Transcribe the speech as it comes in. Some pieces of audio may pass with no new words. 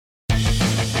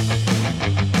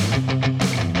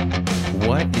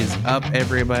up,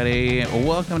 everybody?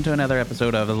 Welcome to another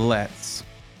episode of Let's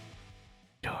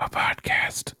Do a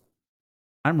Podcast.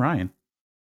 I'm Ryan.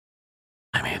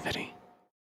 I'm Anthony.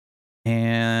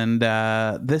 And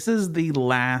this is the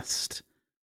last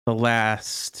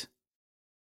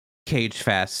Cage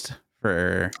Fest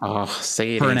for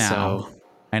Say it for ain't now. so.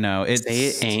 I know Say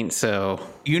it ain't so.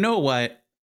 You know what?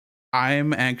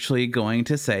 I'm actually going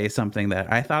to say something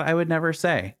that I thought I would never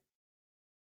say.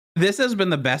 This has been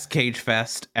the best Cage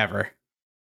Fest ever.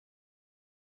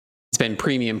 It's been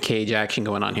premium cage action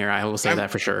going on here. I will say that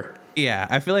for sure. Yeah,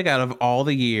 I feel like out of all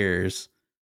the years,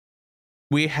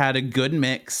 we had a good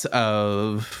mix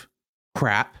of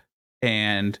crap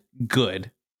and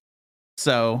good.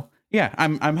 So yeah,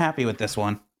 I'm happy with this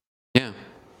one. Yeah.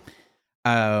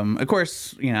 Of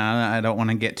course, you know, I don't want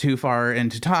to get too far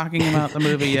into talking about the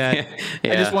movie yet.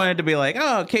 Yeah. I just wanted to be like,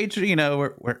 oh, Cage, you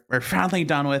know, we're finally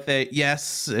done with it.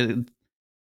 Yes,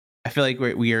 I feel like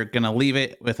we are gonna leave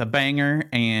it with a banger,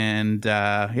 and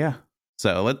yeah.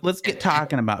 So let's get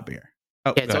talking about beer.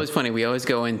 Oh, yeah, it's always funny. We always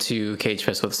go into Cage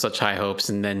Fest with such high hopes,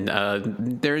 and then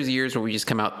there's years where we just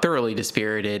come out thoroughly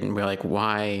dispirited, and we're like,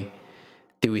 why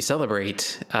do we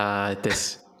celebrate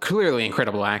this clearly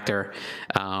incredible actor?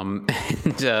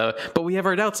 But we have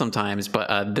our doubts sometimes.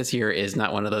 But this year is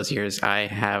not one of those years. I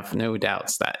have no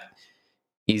doubts that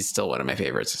he's still one of my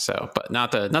favorites. So, but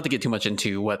not to get too much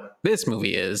into what this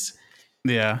movie is.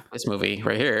 Yeah, this movie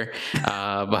right here.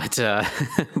 But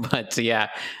yeah,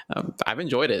 I've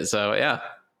enjoyed it. So yeah,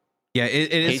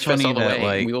 it is Cage funny Fest all the that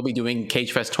way. like We will be doing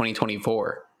Cage Fest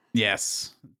 2024.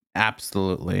 Yes,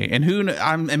 absolutely. And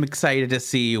I'm excited to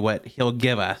see what he'll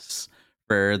give us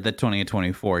for the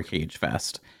 2024 Cage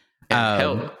Fest.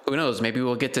 Hell, who knows? Maybe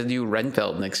we'll get to do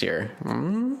Renfeld next year.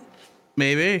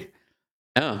 Maybe.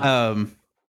 Oh.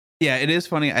 Yeah, it is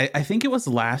funny. I think it was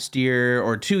last year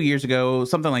or 2 years ago,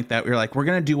 something like that. We were like, we're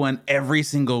going to do one every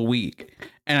single week.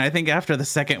 And I think after the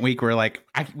second week, we're like,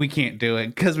 we can't do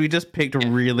it because we just picked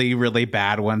really, really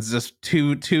bad ones, just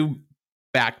two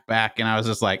back. And I was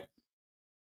just like,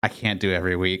 I can't do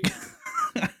every week.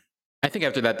 I think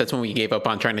after that, that's when we gave up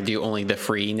on trying to do only the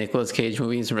free Nicolas Cage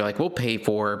movies. And we're like, we'll pay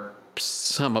for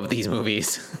some of these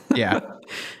movies. Yeah.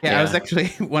 I was actually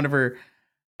one of her.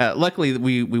 Luckily,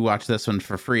 we watched this one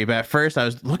for free. But at first, I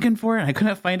was looking for it and I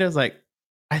couldn't find it. I was like,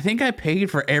 I think I paid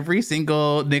for every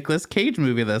single Nicolas Cage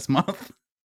movie this month.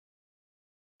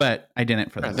 But I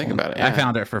didn't for this. Think about it. Yeah. I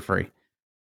found it for free.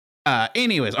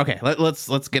 Anyways, okay,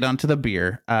 let's get on to the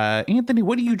beer. Anthony,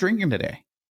 what are you drinking today?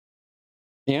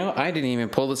 You know, I didn't even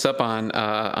pull this up on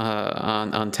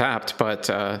Untapped, but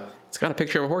it's got a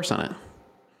picture of a horse on it.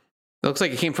 It looks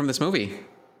like it came from this movie.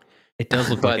 It does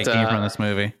look like it came from this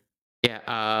movie.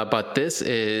 Yeah, but this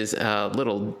is a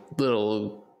little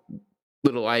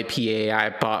IPA I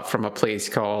bought from a place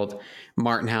called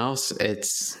Martin House.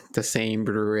 It's the same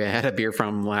brewery I had a beer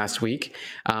from last week,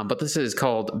 but this is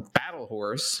called Battle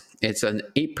Horse. It's an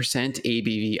 8%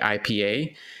 ABV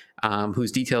IPA.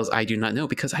 Whose details I do not know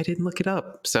because I didn't look it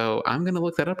up. So I'm going to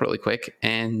look that up really quick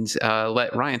and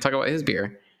let Ryan talk about his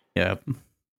beer. Yeah,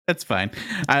 that's fine.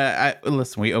 I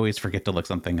listen, we always forget to look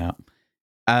something up.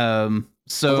 So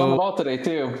I was on the ball today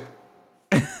too.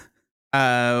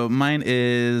 Mine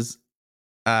is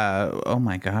oh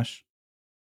my gosh.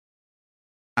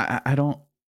 I don't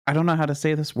know how to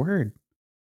say this word.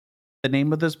 The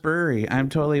name of this brewery. I'm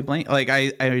totally blank. Like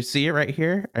I see it right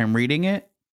here. I'm reading it.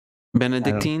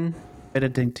 Benedictine.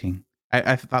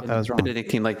 I thought that was wrong.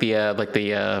 Benedictine, like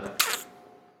the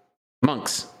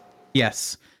monks.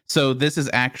 Yes. So this is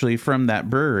actually from that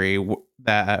brewery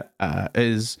that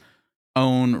is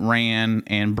owned, ran,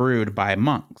 and brewed by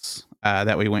monks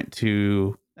that we went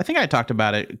to. I think I talked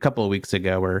about it a couple of weeks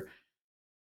ago where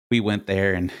we went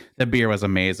there and the beer was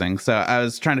amazing. So I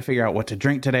was trying to figure out what to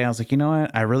drink today. I was like, you know what?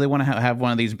 I really want to have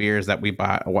one of these beers that we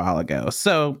bought a while ago.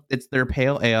 So it's their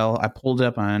pale ale. I pulled it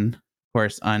up on, of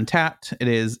course, Untapped. It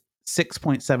is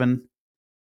 6.7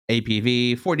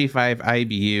 ABV, 45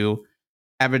 IBU.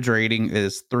 Average rating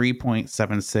is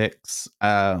 3.76.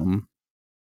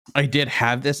 I did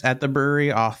have this at the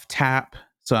brewery off tap,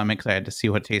 so I'm excited to see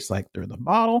what it tastes like through the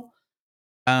bottle.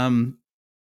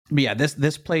 But yeah,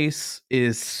 this place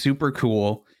is super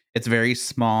cool. It's very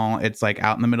small. It's like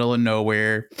out in the middle of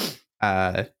nowhere.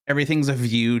 Everything's a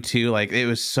view too. Like it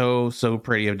was so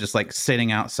pretty of just like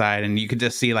sitting outside and you could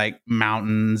just see like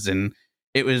mountains and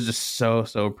it was just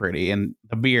so pretty. And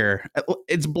the beer,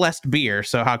 it's blessed beer,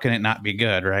 so how can it not be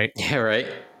good, right? Yeah, right.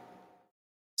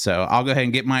 So I'll go ahead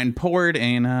and get mine poured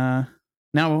and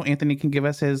now Anthony can give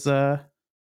us his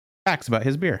facts about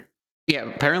his beer. Yeah,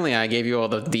 apparently I gave you all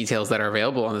the details that are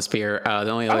available on this beer. The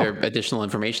only other additional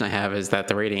information I have is that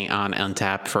the rating on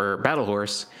Untappd for Battle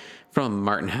Horse from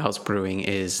Martin House Brewing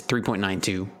is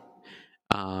 3.92.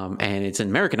 And it's an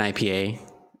American IPA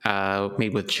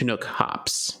made with Chinook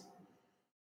hops,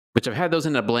 which I've had those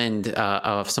in a blend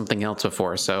of something else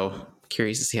before. So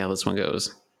curious to see how this one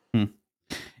goes. Hmm.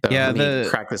 So Yeah, let me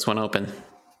crack this one open.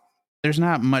 there's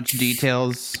not much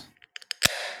details.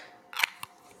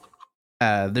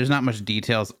 There's not much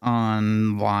details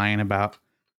online about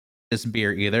this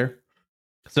beer either.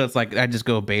 So it's like I just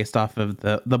go based off of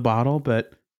the bottle,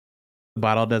 but the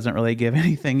bottle doesn't really give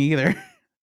anything either.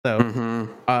 So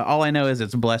all I know is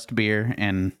it's blessed beer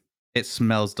and it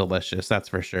smells delicious. That's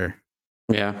for sure.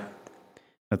 Yeah.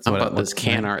 That's How what it about this looks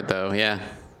can like. art though? Yeah.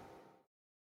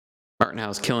 Martin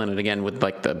House killing it again with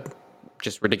like the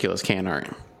just ridiculous can art.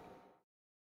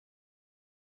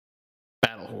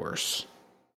 Battle Horse.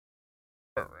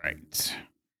 All right.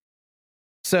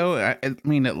 So I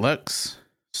mean, it looks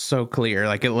so clear.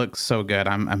 Like it looks so good.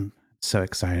 I'm so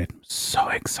excited. So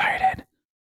excited.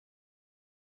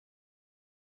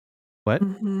 What?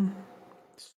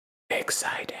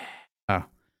 Excited. Oh, all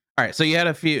right. So you had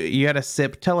a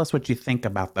sip. Tell us what you think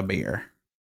about the beer.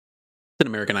 It's an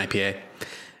American IPA.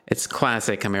 It's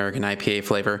classic American IPA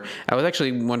flavor. I was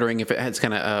actually wondering if it's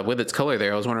gonna, with its color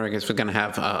there, I was wondering if it's gonna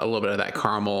have a little bit of that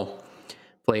caramel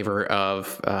flavor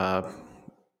of kind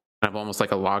of almost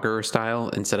like a lager style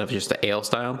instead of just the ale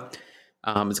style.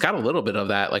 It's got a little bit of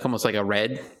that, like almost like a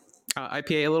red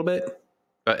IPA a little bit,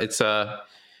 but it's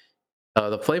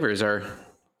the flavors are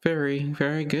very,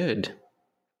 very good.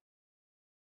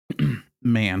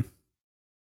 Man,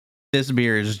 this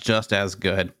beer is just as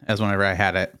good as whenever I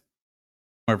had it,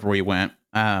 wherever we went.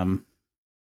 I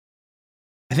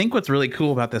think what's really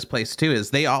cool about this place too is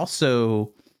they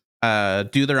also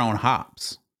do their own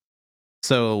hops.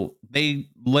 So they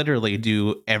literally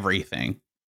do everything.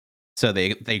 So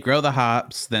they grow the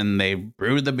hops, then they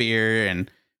brew the beer,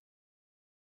 and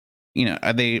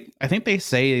I think they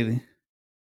say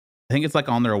I think it's like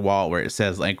on their wall where it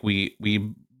says like we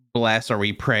bless or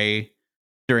we pray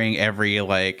during every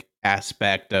like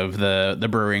aspect of the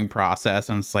brewing process,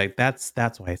 and it's like that's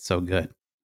why it's so good.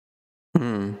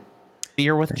 Hmm.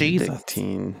 Beer with Jesus.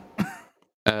 Benedictine.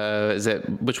 Is it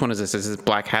which one is this? Is this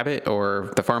Black Habit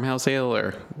or the Farmhouse Ale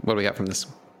or what do we got from this?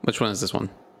 Which one is this one?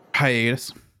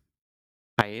 Hiatus.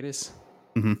 Hiatus.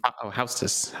 Mm-hmm. Oh,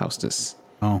 Hostess.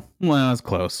 Oh, well, that's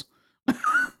close.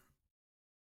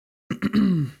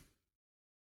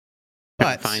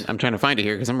 But I'm trying to find it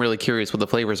here because I'm really curious what the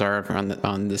flavors are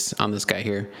on this guy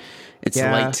here. It's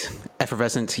yeah, light,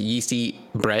 effervescent, yeasty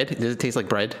bread. Does it taste like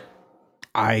bread?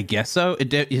 I guess so.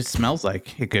 It smells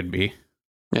like it could be.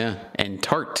 Yeah, and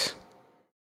tart.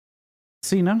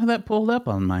 See, none of that pulled up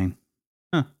on mine.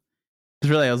 Huh. It's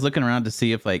really, I was looking around to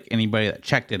see if like anybody that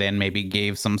checked it in maybe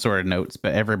gave some sort of notes,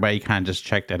 but everybody kind of just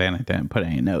checked it in and didn't put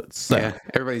any notes. So. Yeah,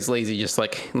 everybody's lazy, just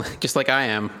like I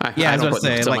am. Yeah, I I was don't about put to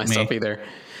say, notes on like myself me. either.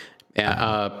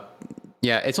 Yeah,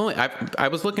 yeah. It's only I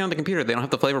was looking on the computer. They don't have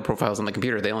the flavor profiles on the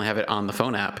computer. They only have it on the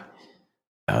phone app.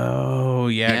 Oh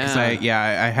yeah, because Yeah.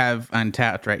 I have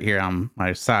Untapped right here on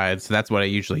my side, so that's what I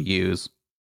usually use.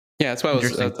 Yeah, that's why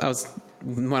Interesting. I was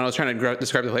when I was trying to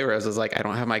describe the flavor, I was like, I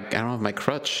don't have my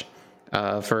crutch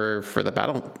for the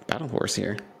battle horse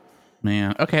here.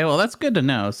 Man, okay, well that's good to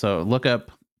know. So look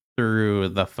up through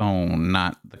the phone,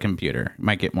 not the computer.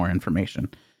 Might get more information.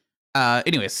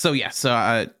 Anyways, so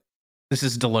yeah, this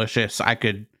is delicious. I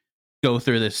could go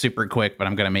through this super quick, but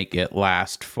I'm gonna make it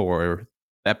last for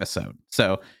the episode.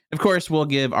 So of course we'll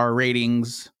give our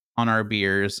ratings on our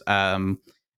beers.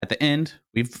 At the end,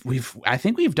 I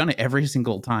think we've done it every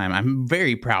single time. I'm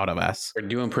very proud of us. We're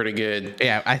doing pretty good.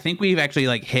 Yeah, I think we've actually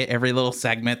like hit every little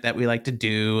segment that we like to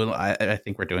do. I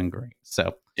think we're doing great.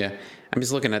 So Yeah, I'm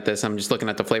just looking at this. I'm just looking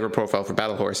at the flavor profile for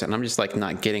Battle Horse, and I'm just like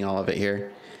not getting all of it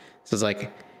here. So it's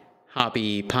like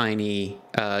hoppy, piney,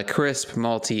 crisp,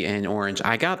 malty, and orange.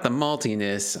 I got the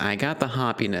maltiness. I got the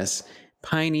hoppiness.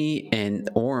 Piney and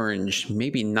orange,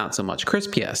 maybe not so much.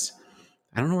 Crisp, yes.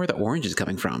 I don't know where the orange is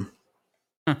coming from.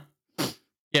 huh.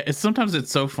 Yeah, sometimes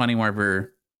it's so funny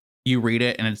whenever you read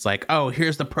it and it's like, oh,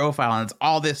 here's the profile and it's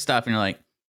all this stuff, and you're like,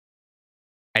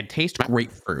 I taste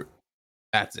grapefruit.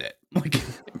 That's it. Like,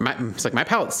 It's like my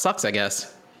palate sucks, I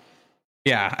guess.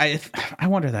 yeah, I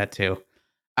wonder that too.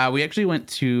 We actually went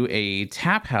to a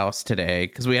tap house today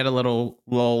because we had a little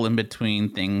lull in between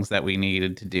things that we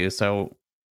needed to do. So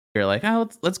we are like, oh,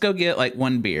 let's go get like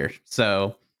one beer.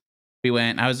 So we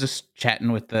went. I was just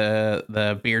chatting with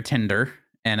the beer tender,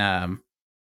 and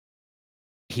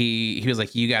he was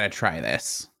like, you got to try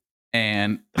this,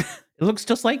 and it looks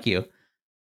just like you.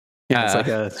 Yeah, it's like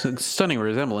a stunning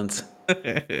resemblance.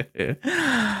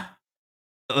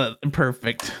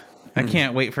 Perfect. I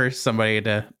can't wait for somebody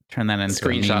to turn that into a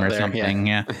meme Screenshot or there, something.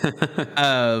 Yeah.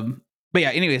 But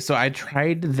yeah, anyway, so I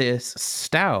tried this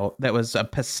stout that was a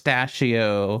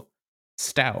pistachio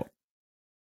stout.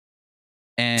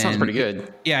 And Sounds pretty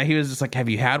good. yeah, he was just like, "Have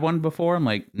you had one before?" I'm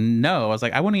like, "No." I was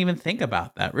like, "I wouldn't even think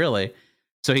about that, really."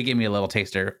 So he gave me a little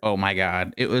taster. Oh my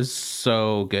god, it was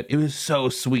so good. It was so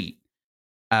sweet.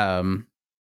 Um,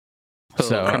 Put a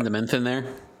little creme so de menthe in there.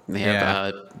 They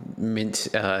have yeah,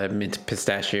 mint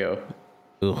pistachio.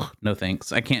 ugh, no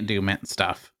thanks. I can't do mint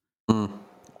stuff. Mm.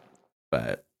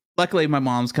 But luckily, my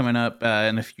mom's coming up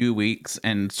in a few weeks,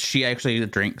 and she actually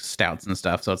drinks stouts and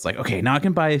stuff. So it's like, okay, now I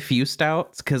can buy a few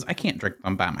stouts because I can't drink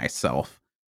them by myself.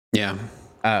 Yeah.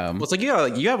 Well, it's like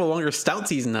you have a longer stout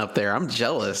season up there. I'm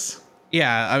jealous.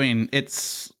 Yeah, I mean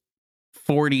it's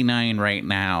 49 right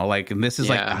now. Like, and this is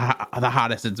like the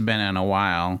hottest it's been in a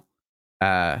while.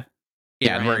 Yeah,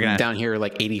 and we're gonna down here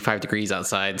like 85 degrees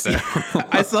outside. So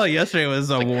I saw yesterday was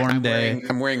a warm day.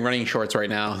 I'm wearing running shorts right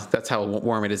now. That's how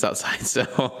warm it is outside.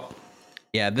 So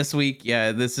yeah, this week,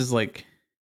 this is like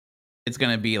it's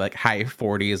gonna be like high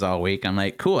 40s all week. I'm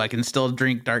like, cool, I can still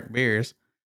drink dark beers.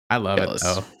 I love it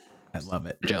though. I love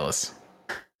it. Jealous.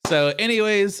 So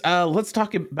anyways, let's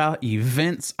talk about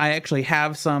events. I actually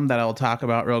have some that I'll talk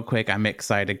about real quick. I'm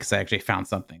excited because I actually found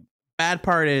something. Bad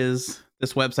part is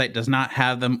this website does not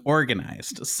have them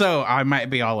organized, so I might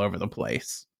be all over the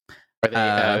place.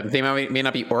 Are they may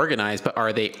not be organized, but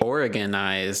are they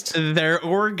organized? They're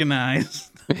organized.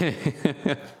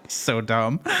 So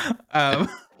dumb. I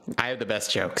have the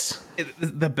best jokes.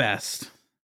 The best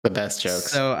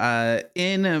jokes. So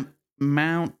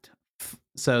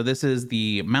so this is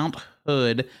the Mount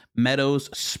Hood Meadows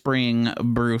Spring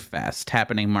Brew Fest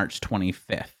happening March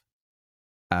 25th.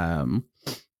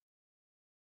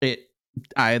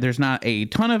 There's not a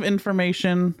ton of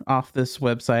information off this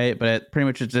website, but it pretty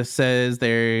much just says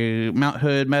Mount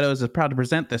Hood Meadows is proud to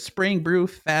present the Spring Brew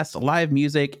Fest live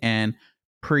music and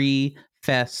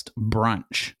pre-fest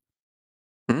brunch.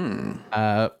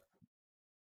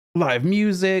 Live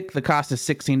music. The cost is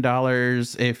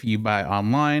 $16 if you buy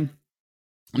online,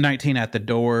 $19 at the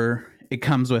door. It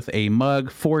comes with a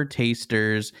mug, 4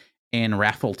 tasters, and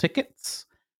raffle tickets.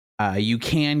 You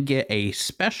can get a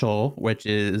special, which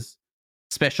is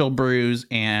special brews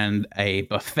and a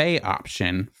buffet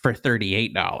option for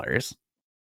 $38.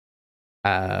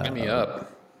 Get me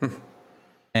up.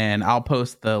 And I'll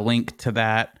post the link to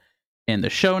that in the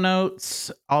show notes.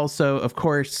 Also, of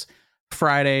course,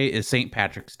 Friday is St.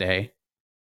 Patrick's Day.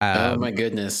 Oh my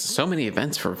goodness. So many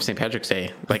events for St. Patrick's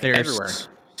Day. Like everywhere.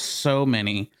 So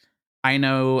many. I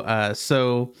know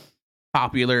so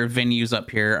popular venues up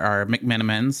here are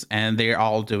McMenamins, and they're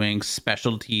all doing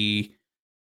specialty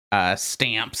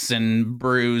stamps and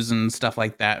brews and stuff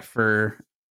like that for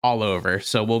all over.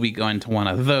 So we'll be going to one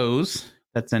of those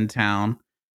that's in town.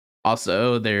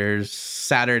 Also, there's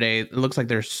Saturday. It looks like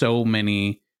there's so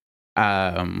many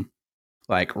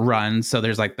like runs. So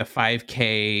there's like the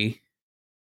 5K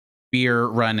beer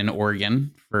run in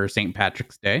Oregon for St.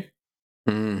 Patrick's Day.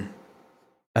 I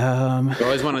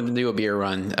always wanted to do a beer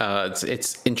run.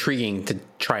 It's intriguing to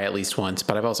try at least once,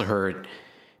 but I've also heard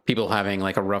people having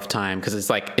like a rough time because it's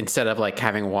like instead of like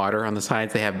having water on the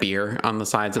sides, they have beer on the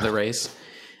sides of the race,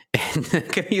 and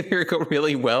it can either go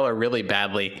really well or really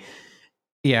badly.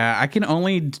 Yeah, I can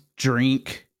only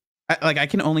drink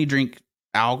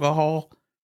alcohol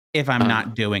if I'm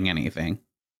not doing anything.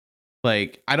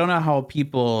 Like, I don't know how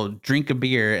people drink a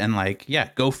beer and like,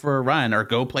 go for a run or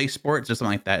go play sports or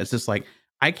something like that. It's just like,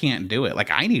 I can't do it. Like,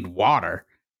 I need water.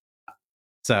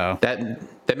 So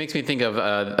that makes me think of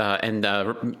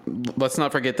let's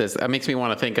not forget this. That makes me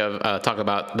want to think of talk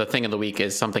about the thing of the week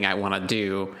is something I want to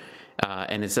do,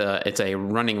 and it's a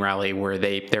running rally where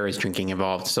there is drinking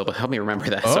involved. So help me remember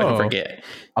that so I don't forget.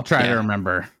 I'll try to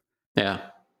remember. Yeah.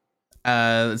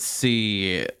 Let's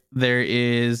see. There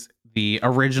is the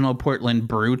original Portland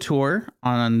Brew Tour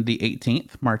on the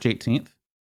 18th, March 18th.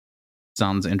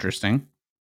 Sounds interesting.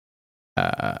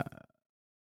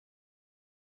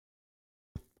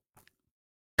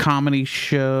 Comedy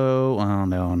show. Oh,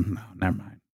 no, never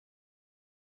mind.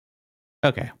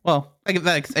 Okay, well, I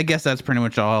guess that's pretty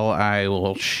much all I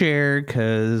will share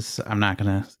because I'm not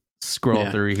going to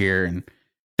scroll through here and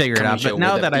figure it out. But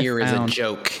now that I found... is a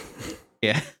joke.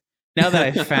 Yeah. Now that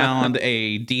I found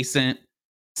a decent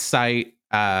site,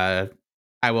 I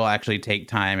will actually take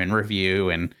time and review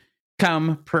and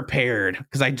come prepared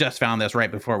because I just found this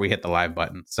right before we hit the live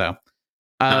button. So,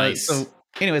 nice. So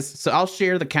anyways, so I'll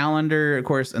share the calendar, of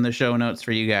course, in the show notes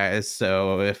for you guys.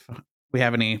 So if we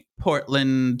have any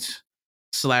Portland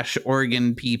 /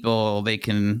 Oregon people, they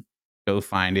can go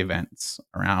find events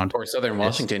around Or Southern this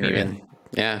Washington, area. even.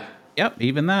 Yeah. Yep,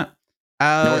 even that.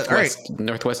 All right.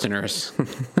 Northwesterners.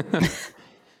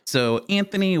 So,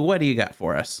 Anthony, what do you got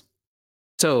for us?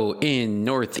 So in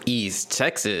Northeast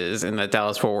Texas, in the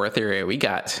Dallas-Fort Worth area, we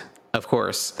got, of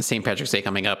course, St. Patrick's Day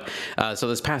coming up. So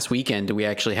this past weekend, we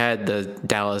actually had the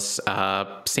Dallas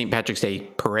St. Patrick's Day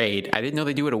parade. I didn't know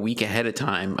they do it a week ahead of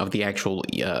time of the actual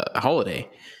holiday.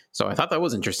 So I thought that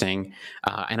was interesting.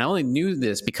 And I only knew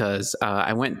this because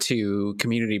I went to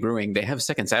Community Brewing. They have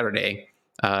Second Saturday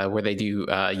where they do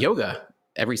yoga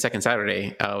every second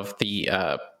Saturday of the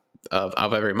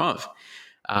of every month,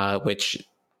 which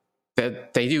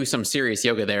that they do some serious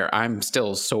yoga there. I'm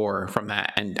still sore from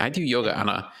that, and I do yoga on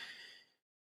a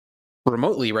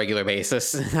remotely regular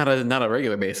basis, not a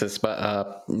regular basis,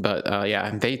 but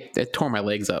yeah, they tore my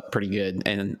legs up pretty good,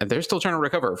 and they're still trying to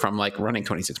recover from like running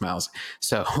 26 miles.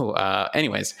 So,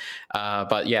 anyways,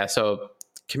 but yeah, so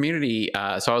community.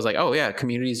 So I was like, oh yeah,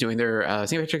 community is doing their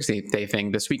St. Patrick's Day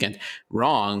thing this weekend.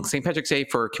 Wrong. St. Patrick's Day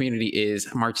for community is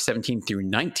March 17th through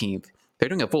 19th. They're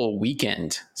doing a full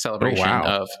weekend celebration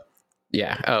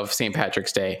of St.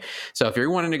 Patrick's Day. So if you're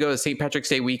wanting to go to St. Patrick's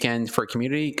Day weekend for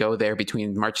community, go there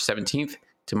between March 17th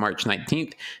to March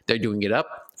 19th. They're doing it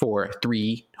up for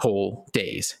 3 whole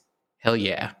days. Hell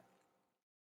yeah.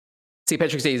 St.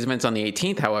 Patrick's Day events on the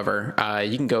 18th, however,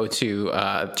 you can go to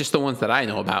just the ones that I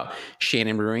know about.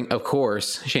 Shannon Brewing, of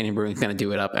course. Shannon Brewing's going to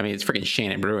do it up. I mean, it's freaking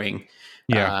Shannon Brewing.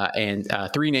 Yeah. And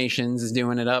Three Nations is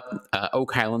doing it up.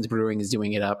 Oak Highlands Brewing is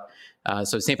doing it up.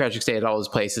 So St. Patrick's Day at all those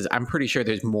places. I'm pretty sure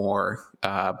there's more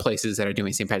places that are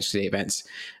doing St. Patrick's Day events.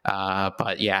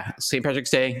 But yeah, St. Patrick's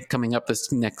Day coming up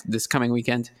this coming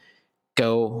weekend.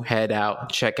 Go head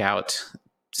out, check out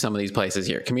some of these places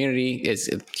here. Community is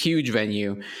a huge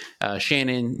venue.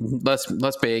 Shannon,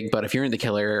 less big, but if you're in the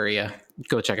Keller area,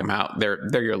 go check them out.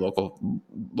 They're your local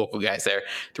guys there.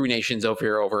 Three Nations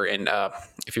over in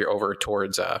if you're over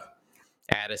towards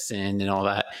Addison and all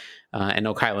that. And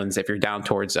Oak Highlands if you're down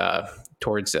towards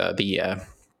the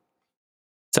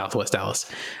Southwest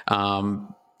Dallas.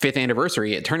 5th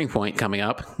anniversary at Turning Point coming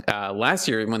up. Last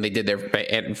year when they did their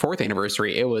 4th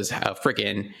anniversary, it was a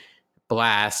freaking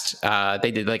blast.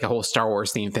 They did like a whole Star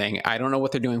Wars theme thing. I don't know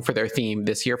what they're doing for their theme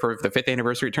this year for the 5th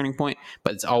anniversary at Turning Point,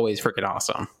 but it's always freaking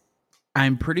awesome.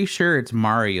 I'm pretty sure it's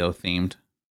Mario themed.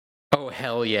 Oh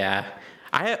hell yeah!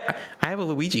 I have a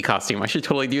Luigi costume. I should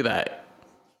totally do that.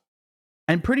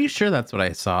 I'm pretty sure that's what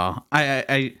I saw.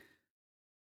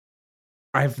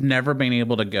 I've never been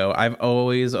able to go. I've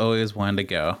always wanted to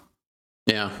go.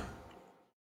 Yeah.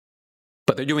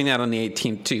 But they're doing that on the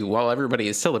 18th too. While everybody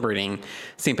is celebrating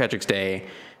St. Patrick's Day,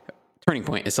 Turning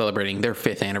Point is celebrating their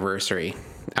 5th anniversary,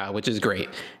 which is great.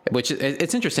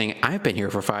 It's interesting. I've been here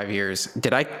for 5 years.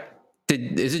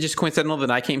 Is it just coincidental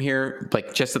that I came here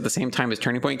like just at the same time as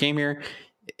Turning Point came here?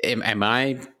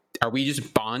 Are we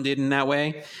just bonded in that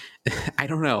way? I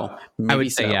don't know. Maybe I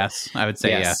would say yes. I would say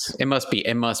yes. It must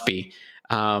be.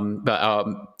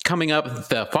 But coming up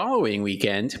the following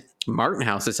weekend, Martin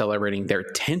House is celebrating their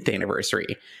 10th anniversary.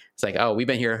 It's like, oh, we've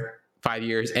been here 5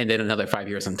 years and then another 5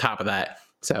 years on top of that.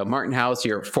 So Martin House,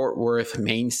 your Fort Worth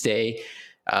mainstay,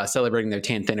 celebrating their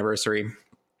 10th anniversary.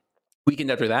 Weekend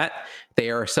after that, they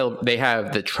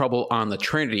have the Trouble on the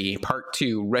Trinity Part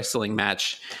 2 wrestling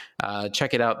match.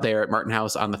 Check it out there at Martin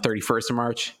House on the 31st of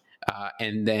March.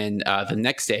 And then the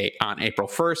next day on April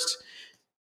 1st,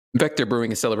 Vector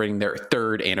Brewing is celebrating their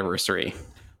 3rd anniversary.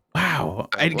 Wow.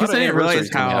 I guess I didn't realize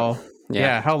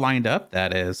how lined up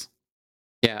that is.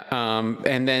 Yeah.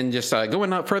 And then just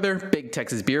going out further, Big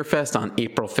Texas Beer Fest on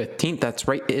April 15th. That's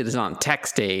right. It is on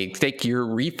tax day. Take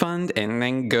your refund and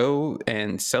then go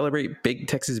and celebrate Big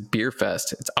Texas Beer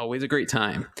Fest. It's always a great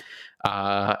time.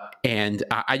 And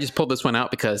I just pulled this one out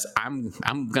because I'm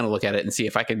going to look at it and see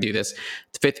if I can do this.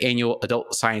 The 5th annual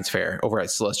Adult Science Fair over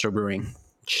at Celestial Brewing.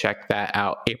 Check that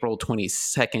out. April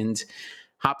 22nd.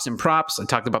 Hops and Props. I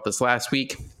talked about this last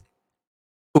week.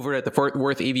 Over at the Fort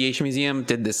Worth Aviation Museum,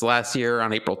 did this last year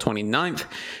on April 29th.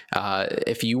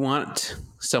 If you want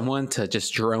someone to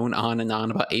just drone on and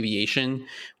on about aviation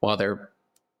while they're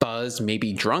buzzed,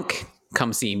 maybe drunk,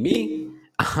 come see me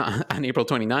on April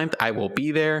 29th. I will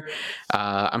be there.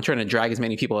 I'm trying to drag as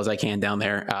many people as I can down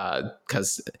there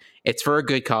because it's for a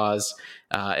good cause.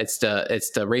 It's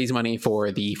to raise money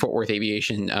for the Fort Worth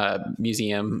Aviation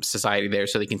Museum Society there,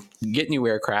 so they can get new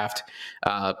aircraft,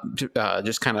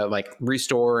 just kind of like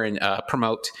restore and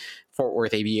promote Fort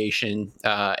Worth Aviation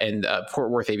and Fort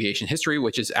Worth Aviation history,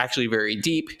 which is actually very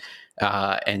deep.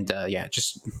 Yeah,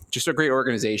 just a great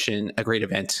organization, a great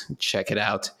event. Check it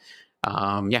out.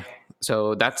 Yeah.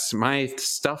 So that's my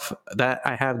stuff that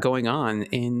I have going on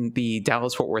in the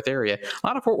Dallas Fort Worth area. A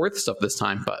lot of Fort Worth stuff this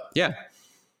time, but yeah.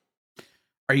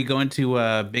 Are you going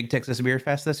to Big Texas Beer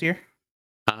Fest this year?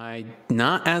 I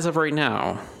not as of right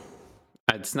now.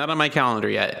 It's not on my calendar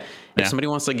yet. If Yeah. somebody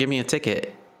wants to give me a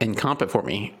ticket and comp it for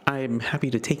me, I'm happy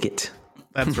to take it.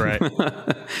 That's right.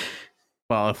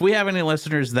 Well, if we have any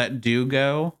listeners that do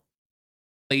go,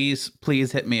 please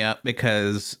hit me up,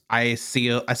 because I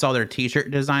saw their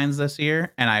t-shirt designs this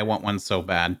year and I want one so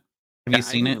bad. Have you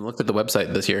seen I it? even looked at the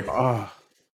website this year. Oh.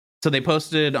 So they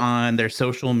posted on their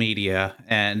social media,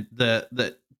 and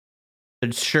the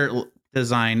shirt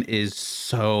design is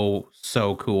so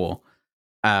cool.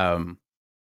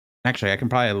 Actually, I can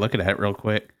probably look at it real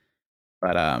quick.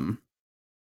 But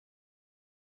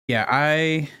yeah,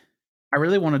 I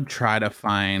really want to try to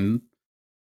find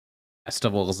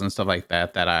festivals and stuff like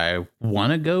that I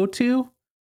want to go to.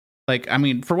 Like, I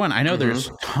mean, for one, I know there's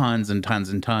tons and tons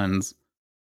and tons,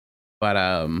 but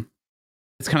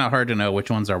it's kind of hard to know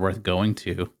which ones are worth going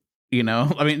to. You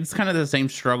know, I mean, it's kind of the same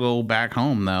struggle back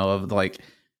home though, of like,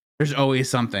 there's always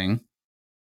something.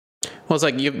 Well, it's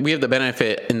like we have the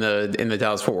benefit in the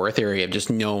Dallas Fort Worth area of just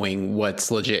knowing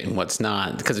what's legit and what's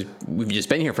not, because we've just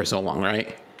been here for so long,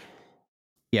 right?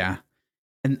 Yeah,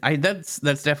 and that's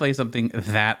definitely something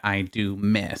that I do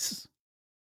miss,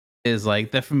 is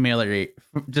like the familiarity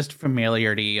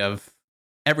of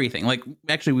everything. Like,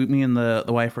 actually, me and the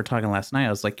wife were talking last night. I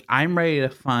was like, I'm ready to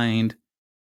find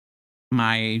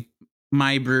my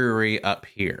brewery up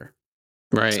here.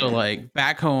 Right. So like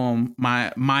back home,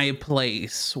 my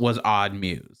place was Odd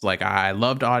Muse. Like, I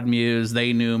loved Odd Muse.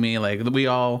 They knew me. Like, we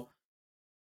all.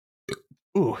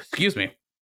 Ooh, excuse me.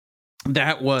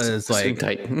 That was like,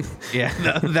 tight. yeah,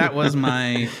 that was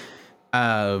my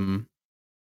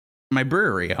my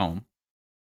brewery home.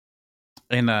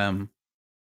 And I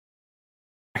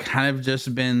kind of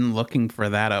just been looking for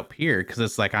that up here, because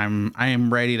it's like I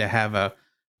am ready to have a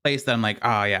place that I'm like,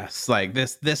 oh yes, like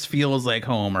this feels like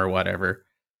home or whatever.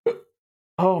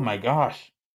 Oh my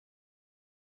gosh.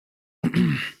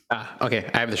 Okay,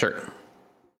 I have the shirt.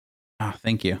 Oh,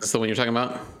 thank you. That's the one you're talking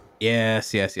about?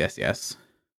 Yes.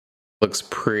 Looks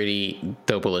pretty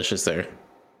dope-alicious there.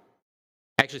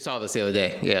 I actually saw this the other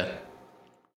day. Yeah.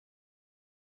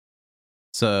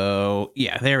 So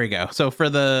yeah, there we go. So for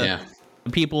the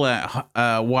people at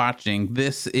watching,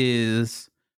 this is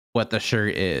what the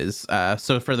shirt is.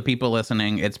 So for the people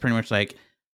listening, it's pretty much like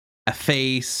a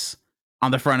face. On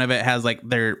the front of it has like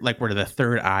where the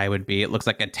third eye would be. It looks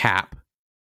like a tap.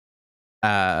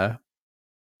 And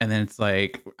then it's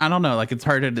like, I don't know, like, it's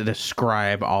harder to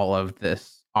describe all of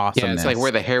this awesomeness. Yeah, it's like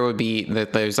where the hair would be.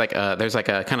 There's like a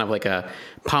kind of like a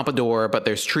pompadour, but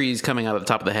there's trees coming out of the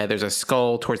top of the head. There's a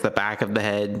skull towards the back of the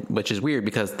head, which is weird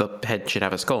because the head should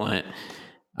have a skull in it.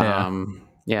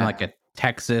 Yeah. Like a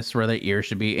Texas where the ear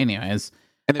should be. Anyways.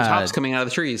 And the top's coming out of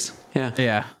the trees. Yeah.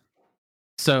 Yeah.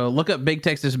 So look up Big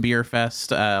Texas Beer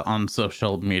Fest on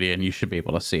social media, and you should be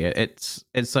able to see it.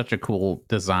 It's such a cool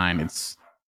design. It's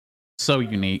so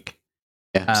unique.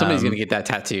 Yeah, somebody's gonna get that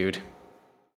tattooed.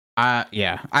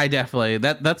 Yeah, I definitely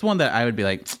that's one that I would be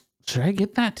like, should I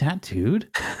get that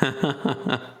tattooed?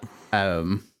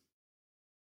 But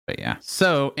yeah.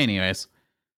 So, anyways,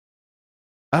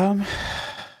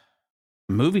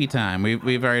 movie time.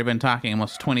 We've already been talking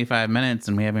almost 25 minutes,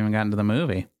 and we haven't even gotten to the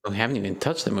movie. We haven't even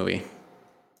touched the movie.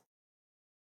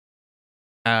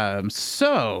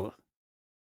 So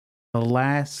the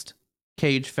last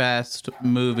Cage Fest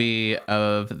movie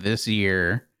of this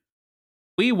year,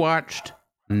 we watched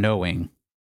Knowing,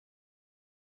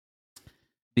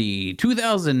 the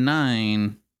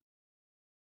 2009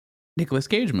 Nicolas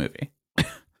Cage movie.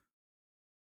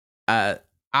 I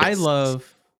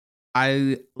love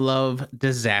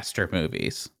disaster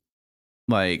movies.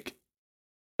 Like,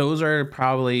 those are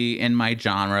probably in my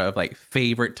genre of like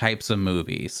favorite types of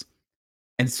movies.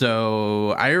 And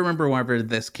so I remember whenever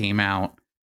this came out,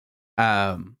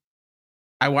 I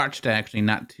watched it actually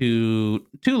not too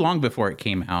long before it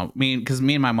came out. Because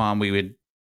me and my mom, we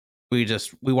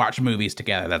watch movies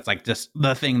together. That's like just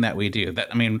the thing that we do. That,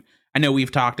 I mean, I know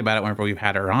we've talked about it whenever we've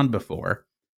had her on before.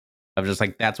 Of just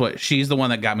like, she's the one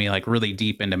that got me like really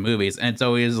deep into movies. And it's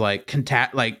always like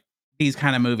like these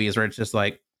kind of movies where it's just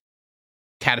like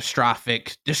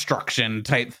catastrophic destruction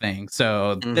type thing.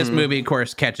 So this movie, of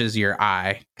course, catches your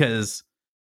eye because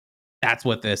that's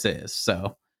what this is.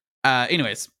 So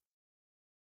anyways,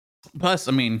 plus,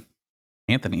 I mean,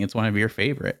 Anthony, it's one of your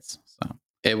favorites. So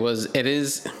it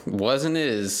is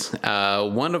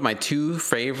one of my two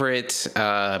favorite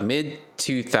mid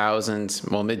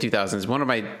 2000s, one of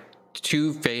my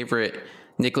two favorite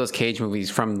Nicolas Cage movies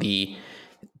from the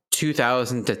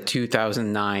 2000 to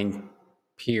 2009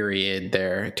 period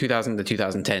there, 2000 to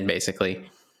 2010, basically.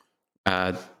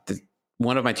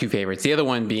 One of my two favorites. The other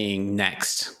one being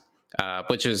Next,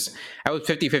 which is, I was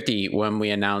 50-50 when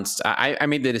we announced. I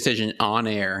made the decision on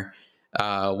air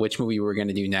which movie we were going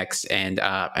to do next, and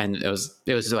it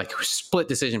was like a split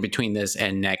decision between this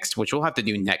and Next, which we'll have to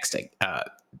do next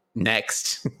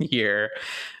year.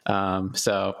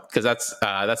 So because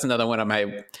that's another one of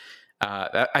my.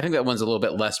 I think that one's a little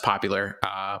bit less popular,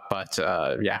 but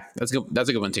yeah, that's good. That's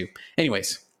a good one too.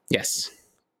 Anyways, yes,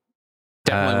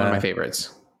 definitely one of my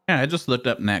favorites. Yeah, I just looked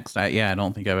up Next. I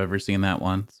don't think I've ever seen that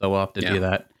one, so we'll have to do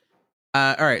that.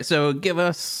 All right, so give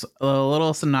us a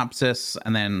little synopsis,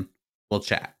 and then we'll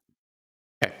chat.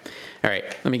 Okay. All right.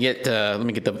 Let me get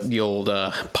the old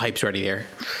pipes ready here.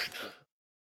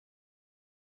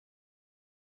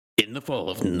 In the fall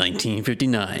of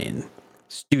 1959,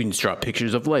 students draw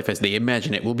pictures of life as they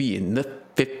imagine it will be in the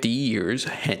 50 years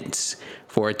hence.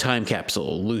 For a time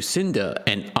capsule, Lucinda,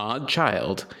 an odd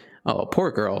child,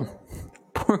 poor girl,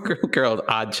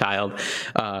 odd child,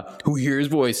 who hears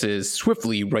voices,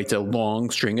 swiftly writes a long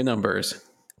string of numbers.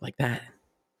 Like that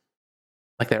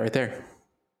right there.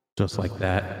 Just like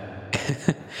that.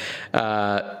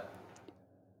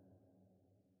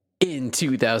 In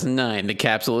 2009, the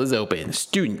capsule is open.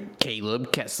 Student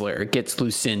Caleb Kessler gets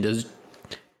Lucinda's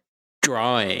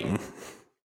drawing.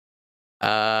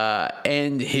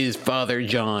 And his father,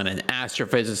 John, an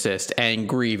astrophysicist and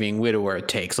grieving widower,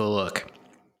 takes a look.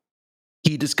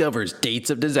 He discovers dates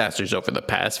of disasters over the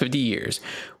past 50 years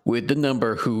with the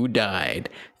number who died.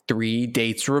 3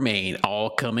 dates remain, all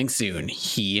coming soon.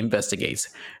 He investigates,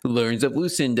 learns of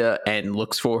Lucinda, and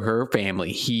looks for her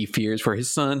family. He fears for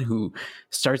his son, who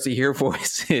starts to hear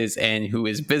voices and who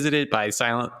is visited by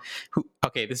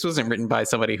okay, this wasn't written by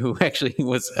somebody who actually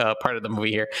was part of the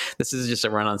movie here. This is just a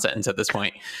run-on sentence at this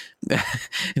point.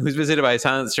 Who's visited by a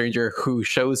silent stranger who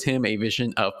shows him a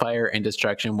vision of fire and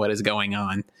destruction. What is going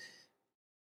on?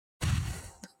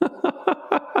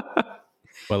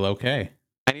 Well, okay.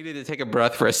 I needed to take a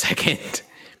breath for a second.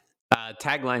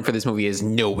 Tagline for this movie is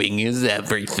 "Knowing is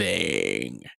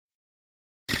everything."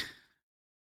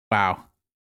 Wow.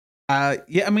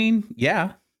 Yeah, I mean,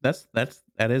 yeah, that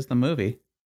is the movie.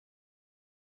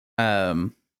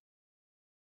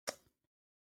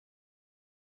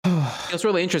 It's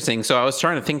really interesting. So I was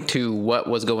trying to think to what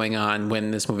was going on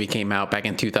when this movie came out back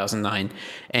in 2009,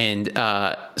 and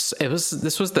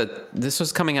this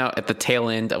was coming out at the tail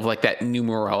end of like that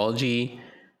numerology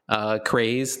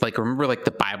craze. Like, remember like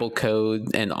the Bible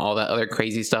code and all that other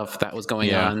crazy stuff that was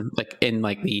going on, like in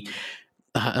like the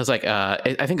I was like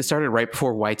I think it started right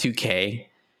before Y2K,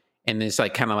 and it's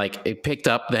like kind of like it picked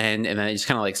up then, and then it just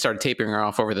kind of like started tapering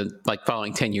off over the like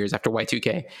following 10 years after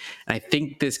Y2K. And I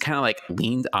think this kind of like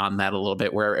leaned on that a little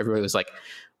bit, where everybody was like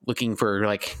looking for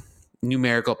like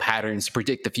numerical patterns to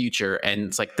predict the future, and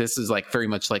it's like this is like very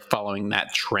much like following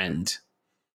that trend.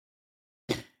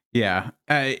 Yeah,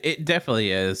 it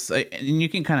definitely is, and you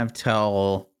can kind of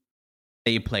tell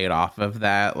they played off of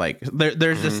that. Like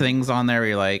there's just things on there where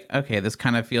you're like, okay, this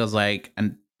kind of feels like a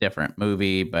different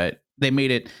movie, but they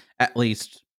made it at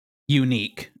least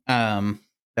unique.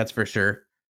 That's for sure.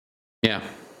 Yeah.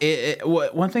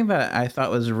 One thing that I thought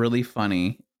was really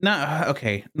funny, not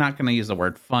going to use the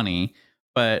word funny,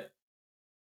 but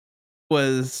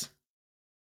was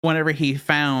whenever he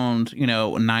found,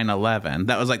 9/11,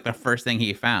 that was like the first thing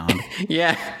he found.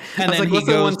 Yeah. And I was like, what's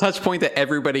the one touch point that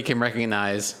everybody can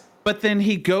recognize? But then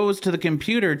he goes to the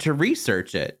computer to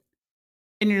research it.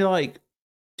 And you're like,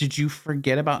 did you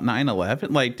forget about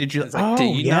 9/11? Like, did you not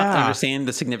understand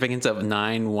the significance of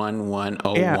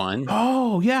 9/11/01? Yeah.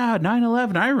 Oh, yeah,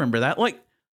 9/11. I remember that. Like,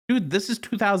 dude, this is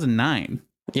 2009.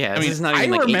 Yeah, this is not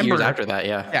even like 8 years after that.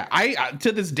 Yeah. Yeah, I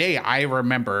to this day I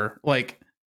remember, like,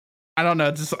 I don't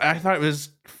know, I thought it was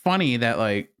funny that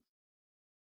like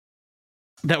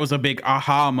that was a big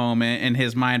aha moment in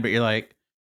his mind, but you're like,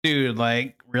 dude,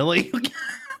 like, really?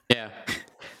 Yeah.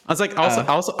 I was like, I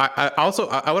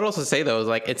would also say though,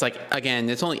 like, it's like, again,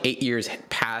 it's only 8 years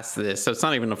past this, so it's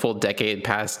not even a full decade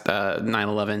past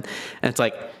 9/11, and it's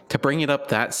like to bring it up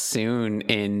that soon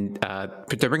in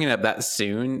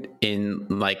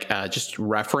like just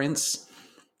reference,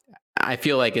 I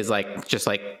feel like is like just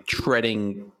like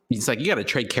treading. It's like you got to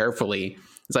tread carefully.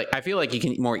 It's like I feel like you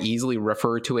can more easily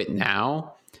refer to it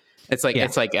now. It's like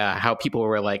how people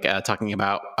were like talking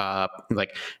about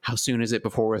like how soon is it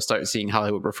before we'll start seeing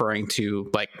Hollywood referring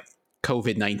to like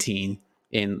COVID-19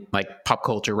 in like pop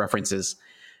culture references.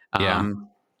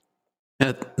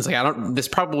 It's like I don't. This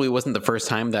probably wasn't the first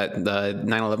time that the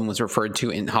 9/11 was referred to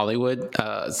in Hollywood,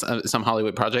 some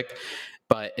Hollywood project,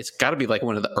 but it's got to be like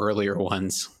one of the earlier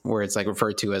ones where it's like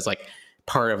referred to as like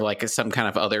part of like some kind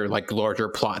of other like larger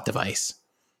plot device.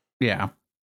 Yeah.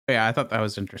 Yeah, I thought that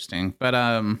was interesting. But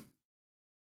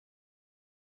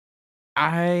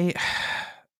I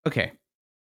okay.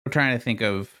 I'm trying to think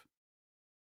of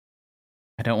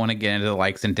I don't want to get into the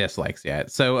likes and dislikes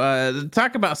yet. So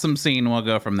talk about some scene, we'll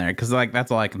go from there because like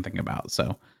that's all I can think about.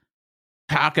 So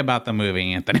talk about the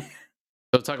movie, Anthony.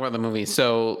 So talk about the movie.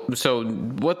 So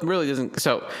what really doesn't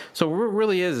so what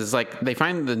really is like they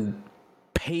find the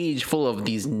page full of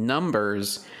these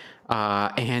numbers,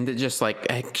 and it just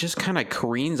kind of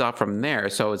careens off from there.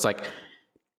 So it's like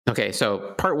okay,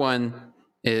 so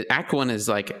act one is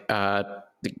like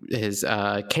his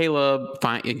Caleb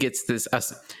it gets this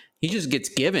he just gets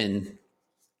given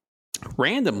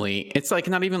randomly. It's like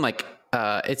not even like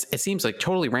it seems like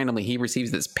totally randomly he receives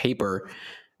this paper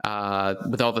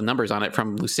with all the numbers on it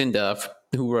from Lucinda,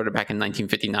 who wrote it back in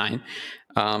 1959,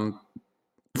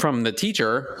 from the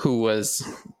teacher who was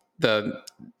the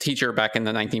teacher back in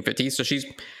the 1950s. So she's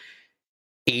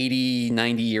 80,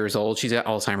 90 years old. She's got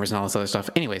Alzheimer's and all this other stuff.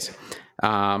 Anyways,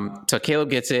 so Caleb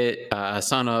gets it,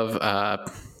 son of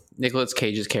Nicolas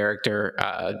Cage's character,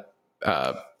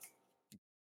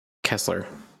 Kessler.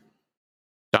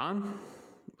 John?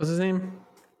 What's his name?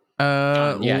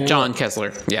 John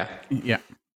Kessler. Yeah. Yeah.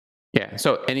 Yeah.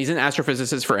 So, and he's an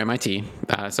astrophysicist for MIT.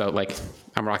 So, like,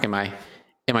 I'm rocking my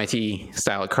MIT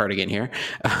style cardigan here.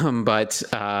 But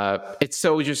it's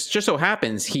just so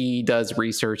happens he does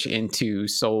research into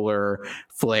solar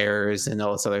flares and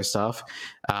all this other stuff.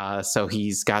 So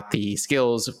he's got the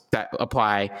skills that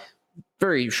apply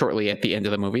very shortly at the end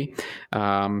of the movie.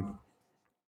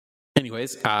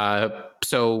 Anyways,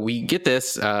 so we get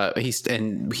this. He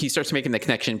starts making the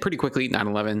connection pretty quickly.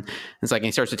 9/11. It's like and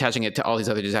he starts attaching it to all these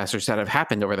other disasters that have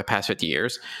happened over the past 50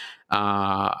 years.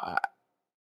 But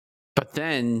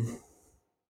then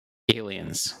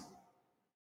aliens.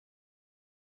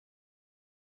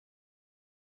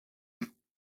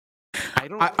 I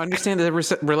don't understand the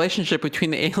relationship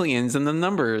between the aliens and the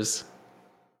numbers.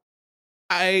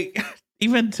 I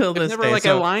even till this never day, like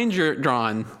a line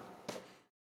drawn.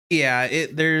 Yeah,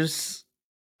 there's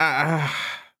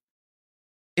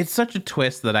it's such a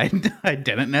twist that I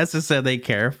didn't necessarily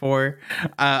care for.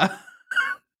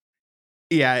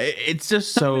 Yeah, it's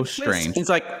just so strange. It's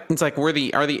like are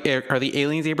the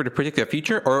aliens able to predict the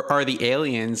future, or are the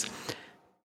aliens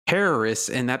terrorists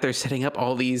in that they're setting up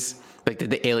all these like did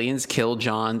the aliens kill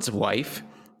John's wife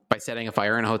by setting a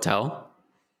fire in a hotel?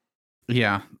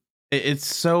 Yeah, it's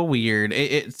so weird.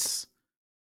 It's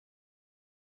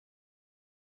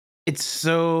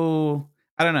so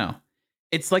I don't know.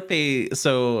 It's like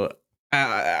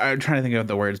I'm trying to think of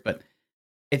the words, but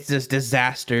it's just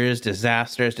disasters,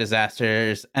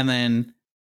 and then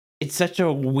it's such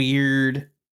a weird.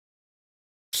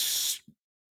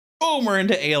 Boom, we're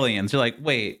into aliens. You're like,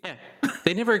 wait. Yeah.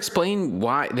 They never explain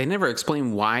why. They never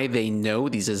explain why they know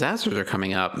these disasters are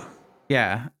coming up.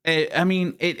 Yeah, I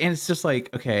mean, and it's just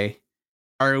like, okay,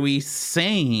 are we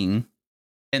saying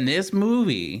in this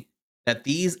movie that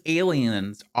these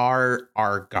aliens are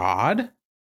our god?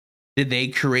 Did they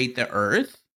create the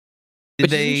Earth?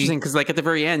 Which is interesting because, like, at the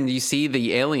very end, you see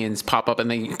the aliens pop up and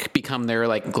they become their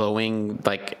like glowing,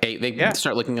 like they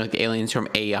start looking like the aliens from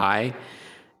AI,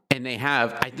 and they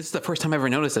have. This is the first time I ever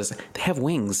noticed this. They have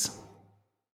wings.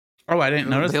 Oh, I didn't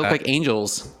notice. They look like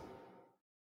angels.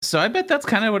 So I bet that's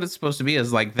kind of what it's supposed to be.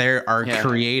 Is like there are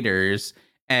creators,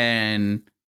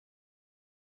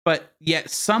 but yet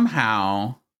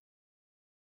somehow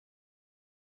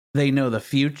they know the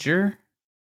future,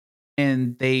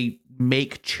 and they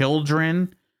make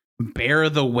children bear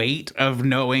the weight of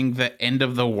knowing the end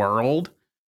of the world.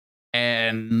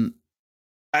 And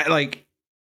I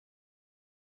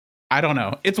don't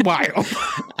know. It's wild.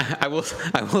 I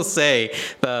will say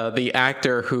the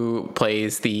actor who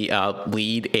plays the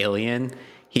lead alien,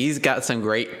 he's got some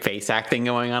great face acting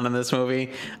going on in this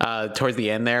movie. Towards the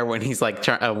end there, when he's like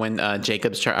when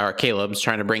Caleb's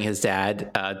trying to bring his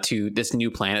dad to this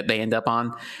new planet they end up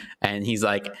on, and he's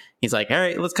like, all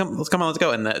right, let's come on, let's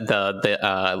go. And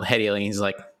the head alien, he's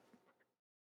like,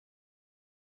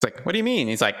 what do you mean?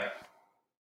 He's like.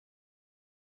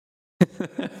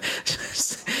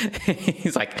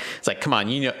 It's like, come on,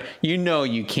 you know,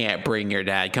 you can't bring your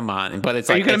dad. Come on, but it's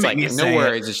like no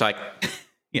worries. It's like,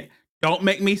 yeah, don't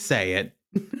make me say it.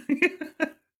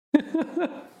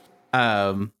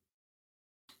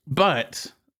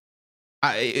 But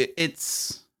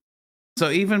it's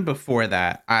so even before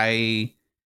that,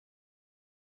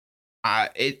 I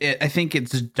think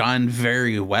it's done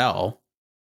very well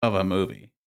of a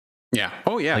movie. Yeah.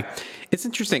 Oh yeah. Like, It's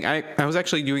interesting. I was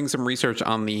actually doing some research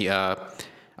on the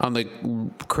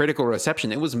critical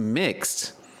reception. It was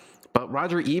mixed, but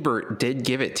Roger Ebert did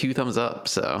give it 2 thumbs up.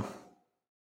 So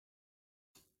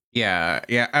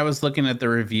yeah, I was looking at the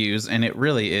reviews, and it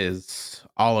really is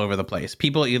all over the place.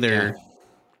 People yeah. either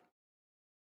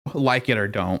like it or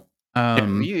don't. Yeah.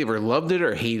 You either loved it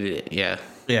or hated it. Yeah.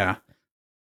 Yeah.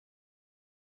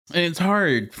 And it's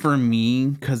hard for me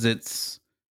because it's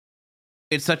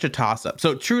such a toss up.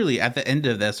 So truly, at the end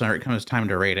of this, when it comes time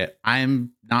to rate it,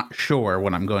 I'm not sure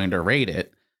when I'm going to rate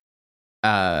it.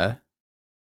 Uh,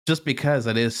 just because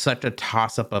it is such a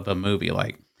toss up of a movie.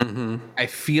 Like, Mm-hmm. I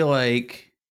feel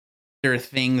like there are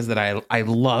things that I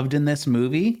loved in this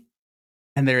movie,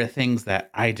 and there are things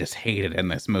that I just hated in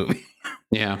this movie.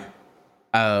 Yeah.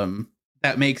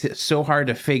 That makes it so hard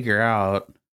to figure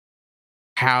out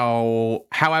how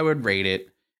I would rate it,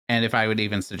 and if I would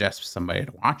even suggest somebody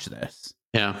to watch this.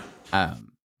 Yeah.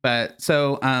 But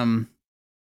so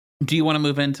do you want to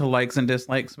move into likes and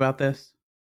dislikes about this?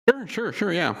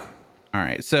 Sure. Yeah. All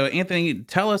right. So Anthony,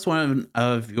 tell us one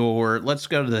of your, let's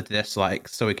go to the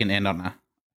dislikes so we can end on a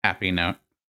happy note.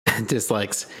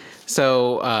 Dislikes.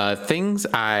 So things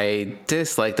I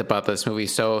disliked about this movie.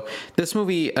 So this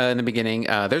movie in the beginning,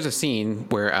 there's a scene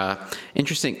where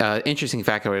interesting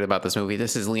factoid about this movie.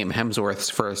 This is Liam Hemsworth's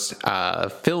first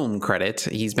film credit.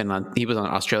 He was on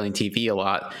Australian TV a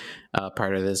lot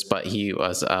prior to this, but he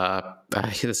was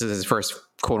this is his first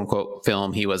quote unquote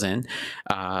film he was in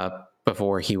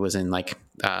before he was in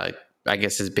I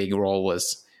guess his big role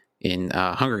was in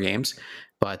Hunger Games.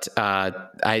 But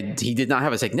he did not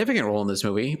have a significant role in this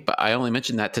movie. But I only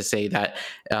mentioned that to say that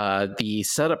the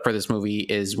setup for this movie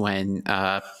is when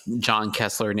John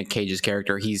Kessler, Nick Cage's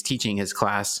character, he's teaching his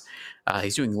class.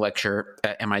 He's doing a lecture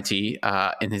at MIT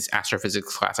in his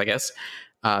astrophysics class, I guess,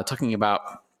 talking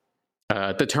about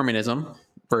determinism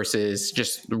versus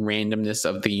just randomness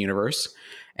of the universe.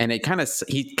 And he kind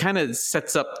of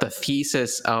sets up the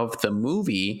thesis of the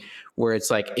movie where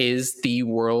it's like, is the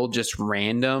world just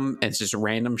random? And it's just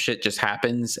random shit just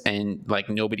happens and like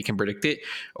nobody can predict it,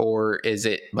 or is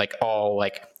it like all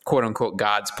like quote unquote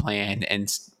God's plan and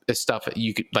stuff?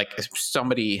 You could like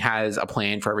somebody has a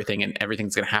plan for everything and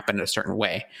everything's going to happen in a certain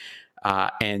way.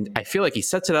 And I feel like he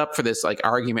sets it up for this like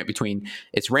argument between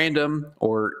it's random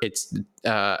or it's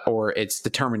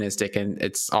deterministic and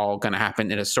it's all going to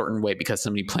happen in a certain way because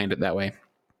somebody planned it that way.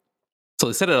 So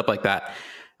they set it up like that,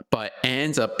 but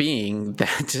ends up being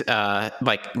that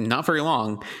like not very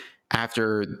long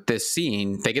after this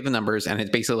scene, they get the numbers and it's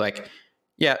basically like,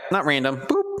 yeah, not random,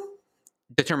 boop,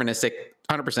 deterministic,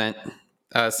 100%.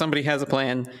 Somebody has a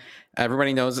plan.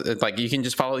 Everybody knows, like, you can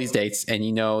just follow these dates and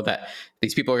you know that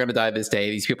these people are going to die this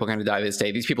day. These people are going to die this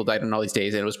day. These people died on all these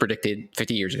days, and it was predicted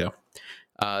 50 years ago.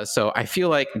 So I feel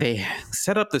like they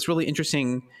set up this really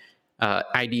interesting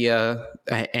idea,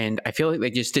 and I feel like they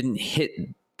just didn't hit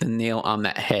the nail on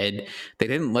that head. They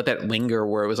didn't let that linger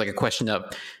where it was like a question of,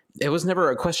 it was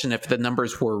never a question if the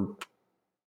numbers were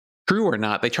true or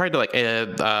not. They tried to like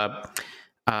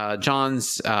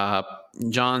John's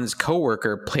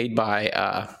coworker, played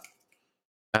by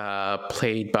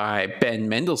Ben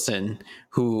Mendelsohn,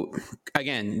 who,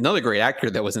 again, another great actor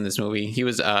that was in this movie. He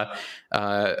was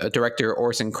director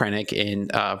Orson Krennic in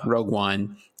Rogue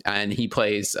One, and he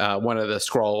plays one of the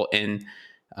Skrull in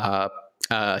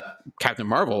Captain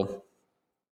Marvel.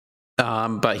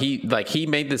 But he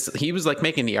made this. He was like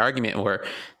making the argument where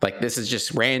like this is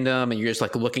just random, and you're just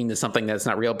like looking to something that's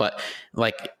not real. But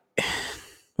like,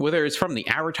 whether it's from the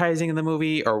advertising in the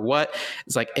movie or what,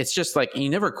 it's just like you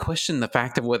never question the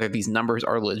fact of whether these numbers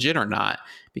are legit or not,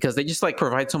 because they just like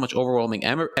provide so much overwhelming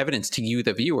evidence to you,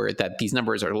 the viewer, that these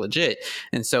numbers are legit.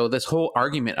 And so this whole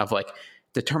argument of like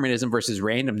determinism versus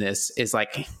randomness is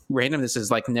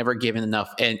like never given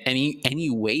enough and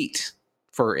any weight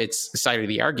for its side of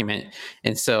the argument.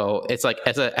 And so it's like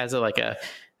as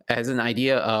an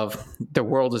idea of the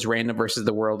world is random versus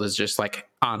the world is just like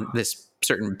on this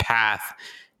certain path,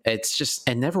 it's just,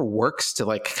 it never works to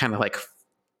like kind of like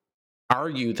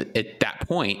argue at that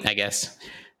point, I guess.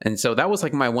 And so that was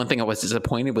like my one thing I was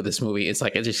disappointed with this movie. It's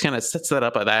like it just kind of sets that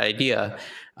up, that idea,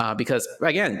 because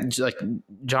again, like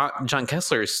John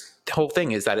Kessler's whole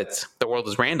thing is that it's the world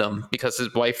is random because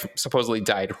his wife supposedly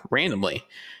died randomly.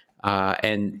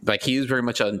 And like he was very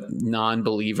much a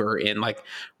non-believer in like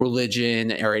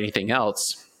religion or anything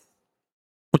else,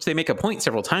 which they make a point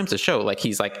several times to show. Like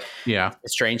he's like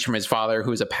estranged from his father,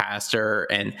 who's a pastor,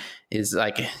 and is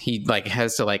like he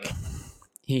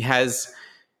has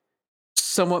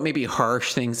somewhat maybe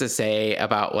harsh things to say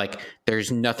about like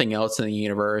there's nothing else in the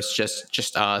universe,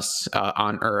 just us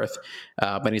on Earth.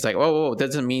 But he's like, whoa,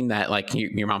 doesn't mean that like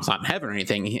your mom's not in heaven or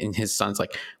anything. And his son's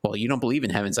like, well, you don't believe in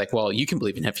heaven. It's like, well, you can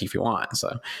believe in heaven if you want.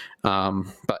 So,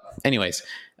 but anyways,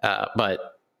 but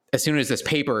as soon as we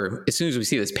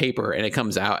see this paper and it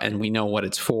comes out and we know what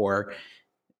it's for,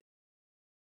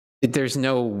 there's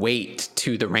no weight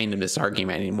to the randomness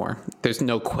argument anymore. There's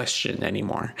no question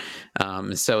anymore.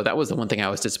 So that was the one thing I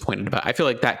was disappointed about. I feel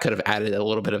like that could have added a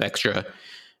little bit of extra,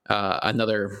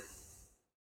 another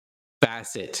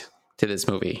facet to this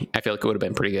movie. I feel like it would have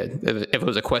been pretty good if it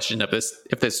was a question of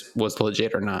if this was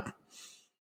legit or not.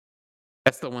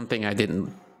 That's the one thing I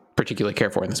didn't particularly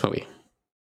care for in this movie.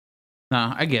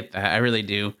 No, I get that. I really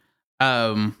do.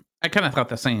 I kind of thought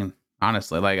the same,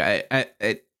 honestly. Like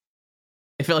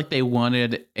I feel like they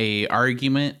wanted a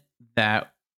argument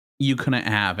that you couldn't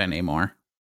have anymore.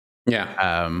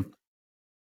 Yeah.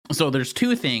 So there's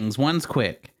two things. One's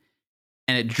quick,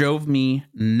 and it drove me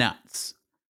nuts.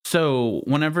 So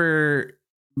whenever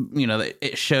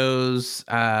it shows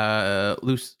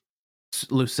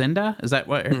Lucinda, is that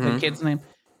what the kid's name?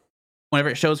 Whenever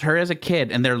it shows her as a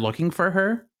kid and they're looking for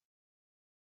her,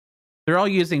 they're all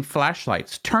using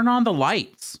flashlights. Turn on the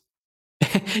lights.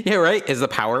 Yeah, right. Is the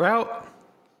power out?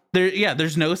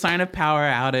 There's no sign of power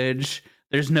outage.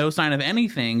 There's no sign of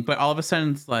anything, but all of a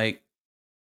sudden it's like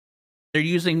they're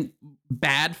using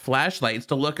bad flashlights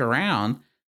to look around.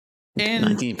 And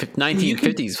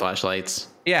 1950s flashlights.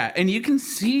 Yeah, and you can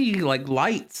see like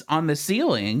lights on the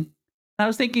ceiling. I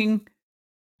was thinking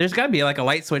there's got to be like a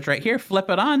light switch right here. Flip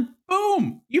it on.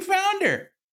 Boom, you found her.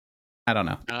 I don't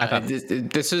know.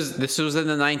 This was in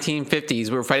the 1950s.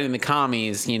 We were fighting the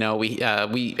commies. We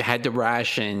had to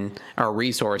ration our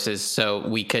resources so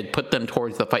we could put them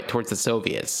towards the fight towards the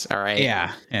Soviets. All right.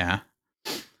 Yeah.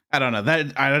 I don't know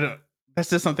that. I don't.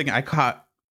 That's just something I caught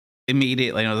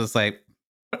immediately. I was just like,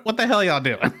 "What the hell are y'all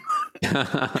doing?"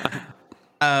 The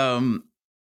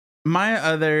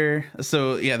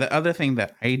other thing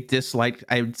that I disliked,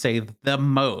 I would say the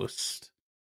most,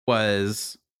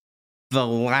 was the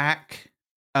lack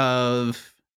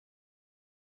of,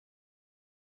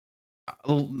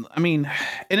 I mean,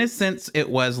 in a sense, it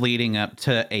was leading up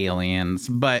to Aliens,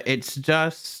 but it's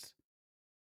just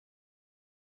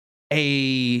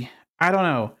I don't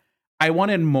know. I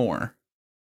wanted more.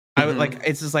 I would like,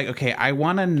 it's just like, okay, I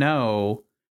want to know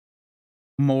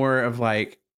more of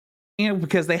like,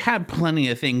 because they had plenty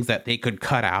of things that they could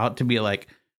cut out to be like,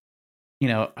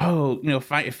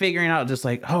 figuring out just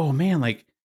like, oh man, like,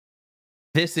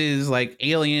 this is like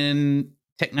alien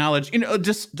technology,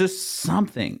 just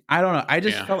something. I don't know. I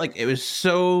just felt like it was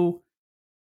so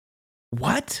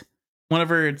what?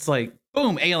 Whenever it's like,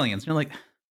 boom, aliens. You're like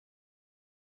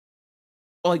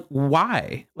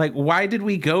why? Like, why did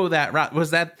we go that route?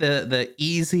 Was that the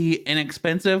easy,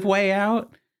 inexpensive way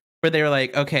out? Where they were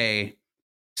like, okay,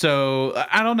 so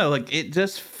I don't know. Like, it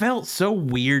just felt so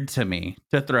weird to me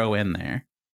to throw in there.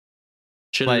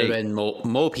 Should have been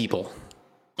mole people.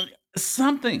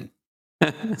 Something.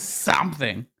 But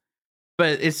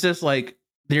it's just like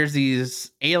there's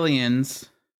these aliens.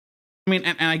 I mean,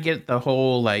 and I get the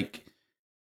whole like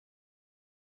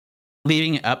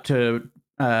leaving it up to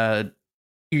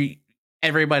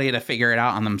everybody to figure it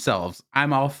out on themselves.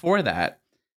 I'm all for that.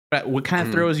 But what kind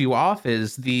of throws you off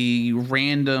is the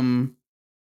random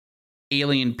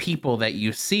alien people that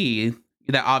you see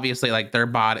that obviously like their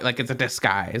body, like it's a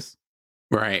disguise.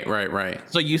 Right.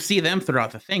 So you see them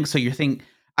throughout the thing. So you think,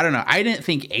 I don't know. I didn't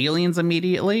think aliens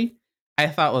immediately. I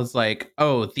thought it was like,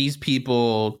 oh, these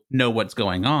people know what's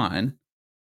going on.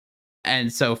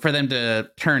 And so for them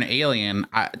to turn alien,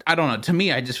 I don't know. To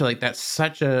me, I just feel like that's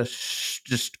such a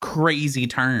just crazy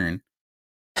turn.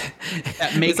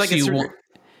 That makes like you want.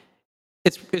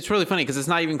 It's really funny because it's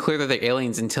not even clear that they're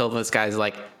aliens until this guy's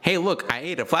like, hey, look, I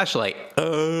ate a flashlight.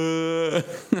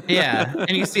 Yeah.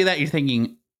 And you see that, you're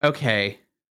thinking, okay.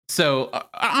 So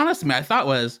honestly, my thought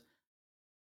was,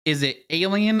 is it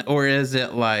alien or is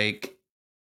it like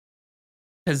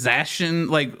possession?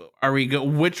 Like,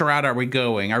 which route are we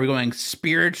going? Are we going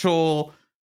spiritual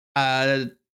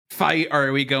fight or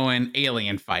are we going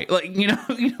alien fight? Like, you know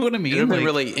what I mean? It would have been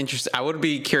really interesting. I would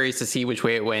be curious to see which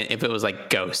way it went if it was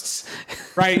like ghosts.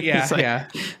 Right, yeah, yeah.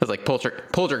 It was like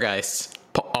poltergeists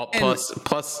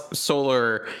plus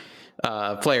solar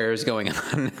flares going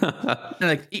on.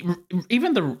 Like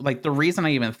even the reason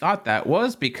I even thought that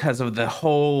was because of the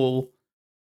whole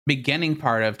beginning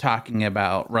part of talking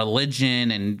about religion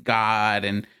and God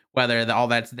and whether all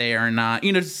that's there or not.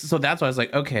 So that's why I was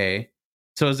like, okay,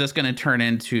 so is this going to turn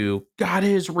into God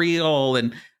is real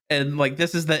and like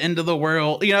this is the end of the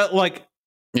world? Like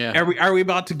Yeah. Are we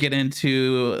about to get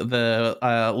into the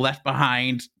Left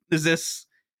Behind? Is this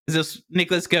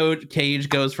Nicolas Cage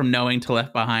goes from knowing to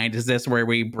Left Behind? Is this where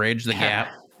we bridge the gap?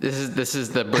 This is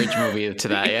the bridge movie to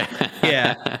that. Yeah.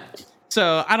 Yeah.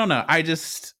 So I don't know.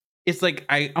 It's like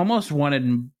I almost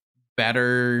wanted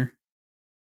better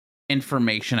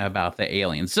information about the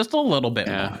aliens, just a little bit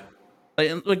Yeah.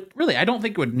 more. Like really, I don't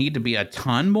think it would need to be a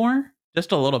ton more.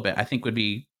 Just a little bit, I think would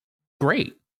be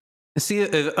great. See,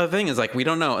 the thing is, like, we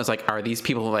don't know. It's like, are these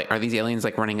people like, are these aliens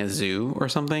like running a zoo or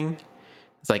something?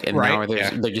 It's like, and Right? now Yeah.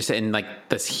 they're just in like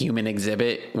this human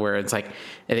exhibit where it's like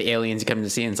the aliens come to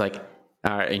see, and it's like,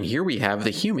 and here we have the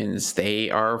humans. They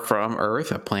are from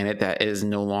Earth, a planet that is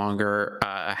no longer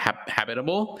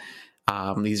habitable.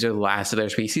 These are the last of their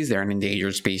species. They're an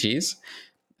endangered species.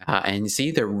 And you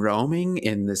see, they're roaming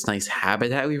in this nice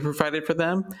habitat we provided for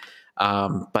them.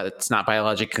 But it's not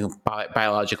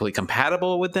biologically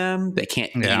compatible with them. They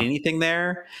can't eat Yeah. anything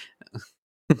there.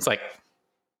 It's like,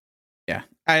 Yeah.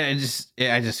 I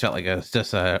just felt like it was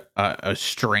just a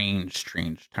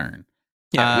strange turn.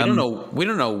 yeah, we don't Um, know. We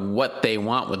don't know what they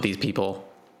want with these people.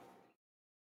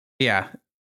 yeah.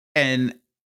 And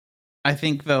I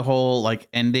think the whole like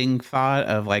ending thought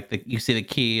of like you see the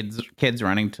kids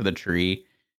running to the tree,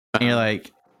 and you're Uh,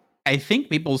 like, I think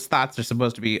people's thoughts are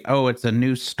supposed to be, oh, it's a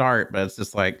new start, but it's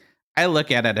just like I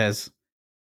look at it as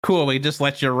cool. We just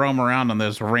let you roam around on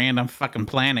this random fucking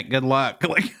planet. Good luck.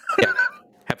 Like, yeah,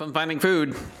 have fun finding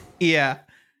food. yeah,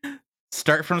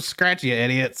 start from scratch, you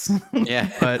idiots. Yeah.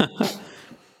 But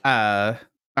all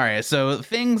right. So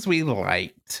things we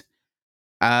liked.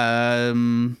 I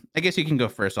guess you can go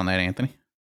first on that, Anthony.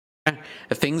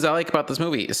 The things I like about this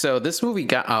movie. So this movie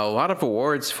got a lot of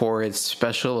awards for its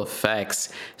special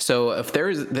effects. So if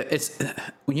it's,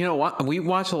 you know what, we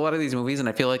watch a lot of these movies and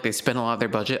I feel like they spend a lot of their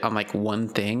budget on like one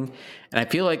thing, and I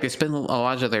feel like they spend a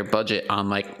lot of their budget on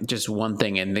like just one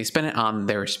thing, and they spend it on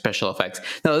their special effects.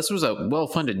 Now this was a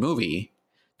well-funded movie.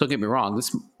 Don't get me wrong.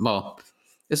 This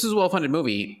is a well-funded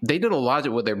movie. They did a lot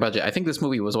with their budget. I think this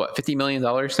movie was what, $50 million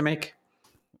to make.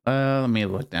 Let me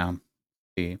look down.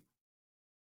 See.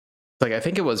 Like, I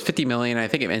think it was 50 million. I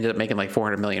think it ended up making like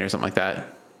 400 million or something like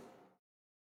that.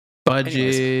 But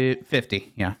anyways, Budget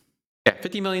 50. Yeah. yeah,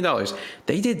 $50 million.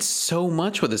 They did so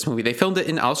much with this movie. They filmed it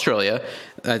in Australia.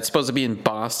 It's supposed to be in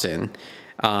Boston.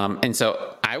 And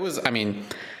so I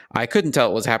couldn't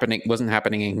tell wasn't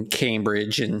happening in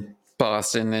Cambridge and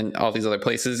Boston and all these other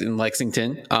places in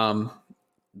Lexington.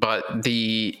 But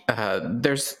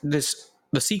there's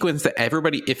the sequence that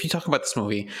everybody, if you talk about this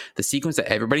movie, the sequence that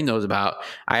everybody knows about,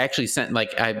 I actually sent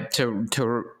to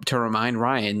remind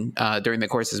Ryan during the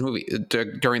course of this movie,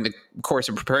 during the course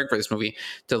of preparing for this movie,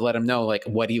 to let him know like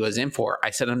what he was in for. I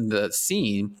sent him the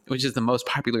scene, which is the most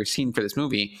popular scene for this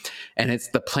movie, and it's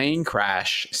the plane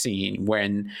crash scene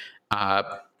when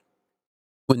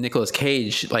Nicolas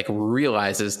Cage like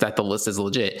realizes that the list is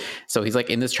legit. So he's like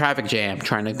in this traffic jam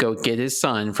trying to go get his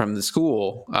son from the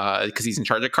school because he's in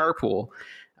charge of carpool.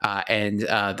 And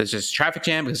there's just traffic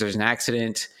jam because there's an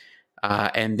accident.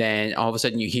 And then all of a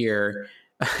sudden you hear,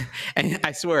 and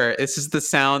I swear this is the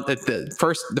sound that the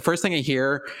first thing I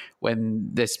hear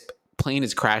when this plane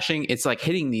is crashing, it's like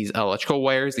hitting these electrical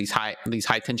wires, these high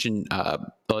tension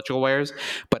electrical wires,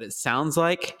 but it sounds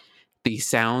like the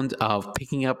sound of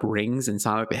picking up rings in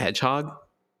Sonic the Hedgehog.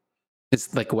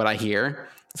 It's like what I hear.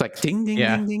 It's like ding, ding,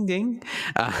 Yeah. ding, ding,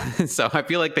 ding. So I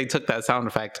feel like they took that sound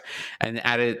effect and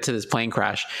added it to this plane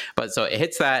crash. But so it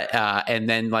hits that, and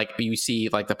then like you see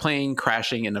like the plane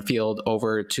crashing in the field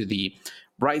over to the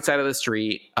right side of the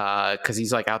street because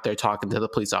he's like out there talking to the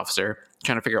police officer,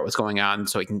 trying to figure out what's going on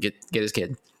so he can get his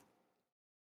kid.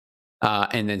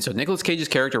 And then so Nicolas Cage's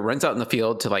character runs out in the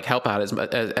field to like help out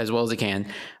as well as he can.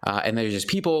 And there's just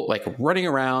people like running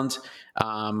around.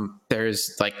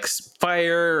 There's like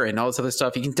fire and all this other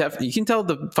stuff. You can tell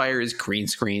the fire is green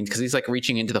screened because he's like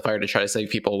reaching into the fire to try to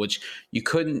save people, which you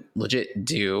couldn't legit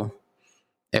do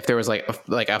if there was like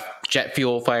a jet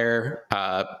fuel fire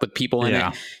with people in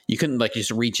it. You couldn't like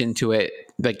just reach into it.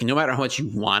 Like no matter how much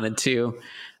you wanted to,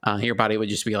 your body would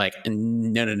just be like,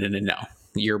 no.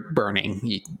 You're burning.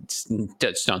 You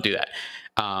just don't do that.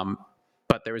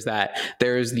 But there was that.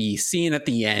 There's the scene at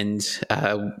the end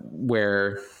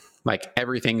where like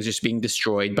everything's just being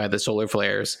destroyed by the solar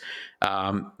flares.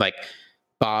 Like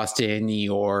Boston, New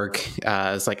York,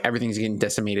 it's like everything's getting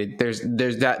decimated. There's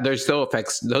still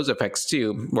those effects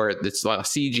too, where it's a lot of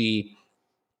CG.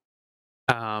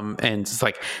 And it's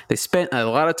like they spent a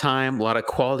lot of time, a lot of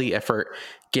quality effort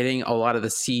getting a lot of the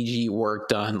CG work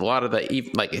done, a lot of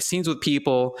the like scenes with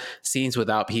people, scenes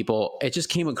without people. It just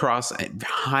came across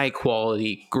high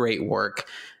quality, great work.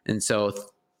 And so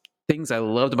things I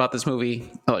loved about this movie,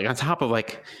 like on top of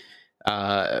like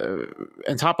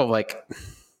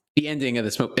the ending of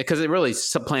this movie, because it really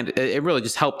supplanted, it really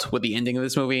just helped with the ending of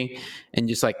this movie, and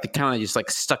just like the kind of just like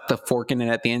stuck the fork in it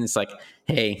at the end. It's like,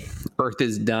 hey, Earth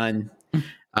is done.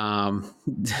 um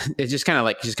it just kind of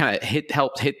like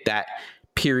helped hit that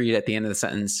period at the end of the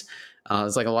sentence.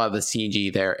 It's like a lot of the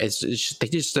CG there, it's just, they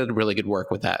just did really good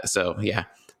work with that. So yeah,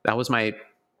 that was my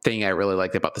thing I really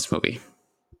liked about this movie.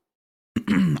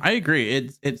 I agree.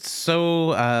 It's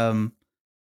so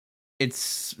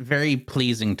it's very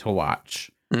pleasing to watch.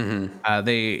 Mm-hmm.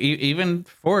 They even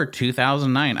for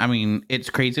 2009. I mean, it's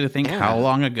crazy to think how Yeah.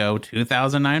 long ago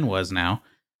 2009 was now.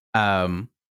 Um,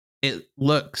 it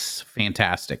looks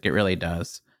fantastic. It really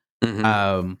does. Mm-hmm.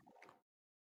 Um,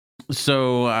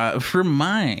 so for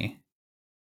my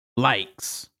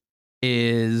likes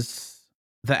is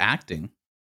the acting.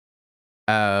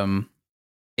 Um,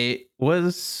 it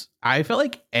was. I felt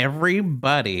like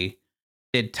everybody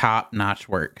did top notch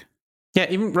work. Yeah,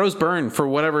 even Rose Byrne, for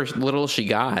whatever little she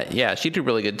got, yeah, she did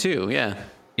really good too. Yeah.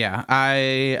 Yeah,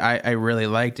 I really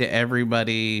liked it.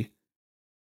 Everybody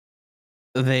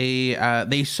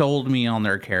they sold me on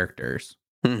their characters.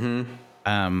 Mm-hmm.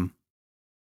 Um,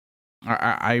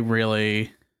 I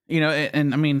really,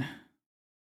 and I mean,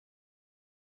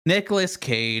 Nicolas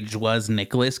Cage was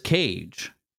Nicolas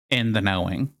Cage in The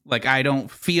Knowing. Like, I don't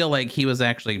feel like he was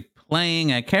actually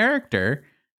playing a character.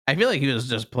 I feel like he was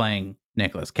just playing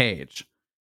Nicolas Cage.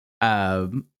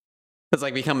 Um, It's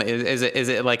like become is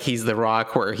it like he's The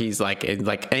Rock, where he's like in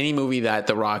like any movie that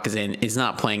The Rock is in is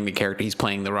not playing the character, he's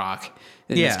playing The Rock.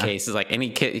 In this yeah, case, is like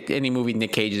any movie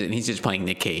Nick Cage is in, he's just playing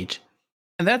Nick Cage.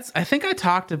 and I think I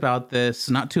talked about this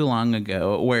not too long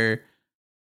ago, where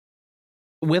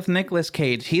with Nicolas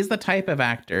Cage, he's the type of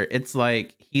actor. It's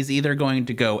like he's either going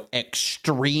to go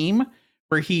extreme,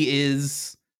 where he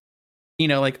is,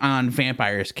 like on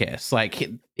Vampire's Kiss. Like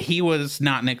he was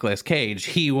not Nicolas Cage.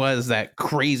 He was that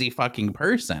crazy fucking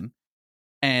person,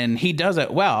 and he does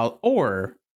it well.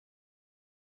 Or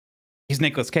he's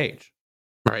Nicolas Cage,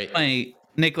 Right. like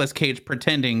Nicolas Cage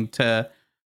pretending to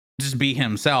just be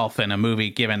himself in a movie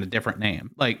given a different name.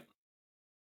 Like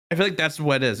I feel like that's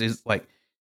what it is. Is like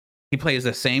he plays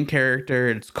the same character.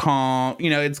 It's calm.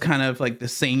 It's kind of like the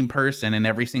same person in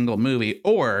every single movie,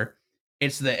 or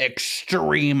it's the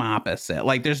extreme opposite.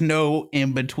 Like there's no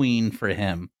in between for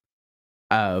him.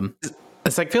 Um,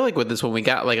 It's like, I feel like with this one we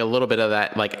got like a little bit of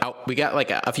that, like we got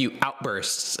like a few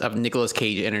outbursts of Nicolas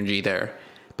Cage energy there,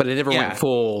 but it never went yeah,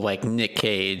 full like Nick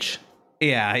Cage.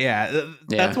 yeah. That's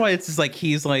Yeah. why it's just like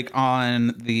he's like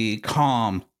on the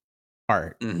calm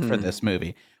part for Mm-hmm. this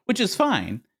movie, which is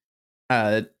fine.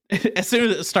 Uh, as soon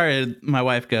as it started, my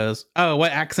wife goes, "Oh,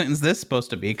 what accent is this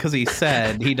supposed to be?" Because he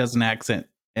said he does an accent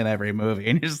in every movie,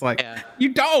 and you're just like, Yeah.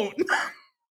 "You don't."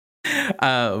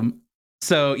 um.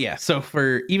 So yeah. So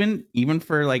for even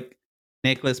for like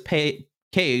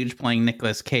Cage playing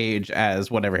Nicolas Cage as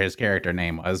whatever his character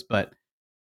name was, but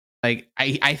like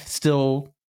I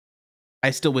still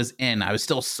was in. I was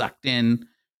still sucked in,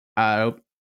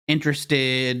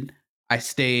 interested. I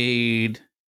stayed,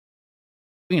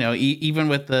 even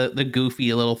with the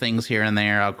goofy little things here and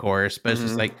there, of course. But it's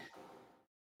just Mm-hmm. like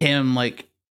him, like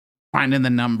finding the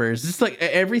numbers. Just like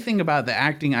everything about the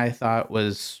acting, I thought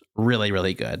was really,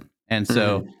 really good. And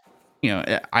so,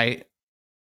 Mm-hmm.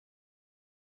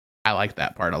 I like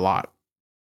that part a lot.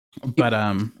 But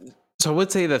So I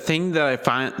would say the thing that I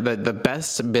find that the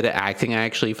best bit of acting I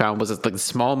actually found was like the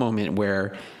small moment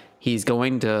where he's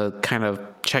going to kind of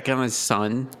check on his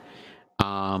son,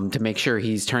 to make sure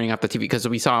he's turning off the TV, because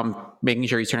we saw him making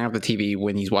sure he's turning off the TV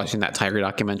when he's watching that Tiger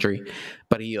documentary.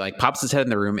 But he like pops his head in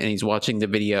the room and he's watching the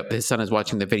video. His son is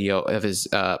watching the video of his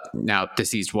now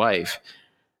deceased wife,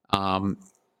 um,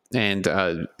 and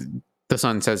the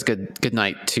son says good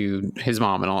night to his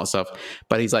mom and all that stuff.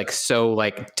 But he's like so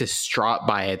like distraught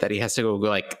by it that he has to go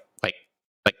like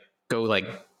go like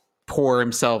pour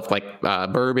himself like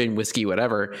bourbon, whiskey,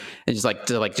 whatever, and just like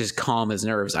to like just calm his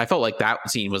nerves. I felt like that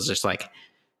scene was just like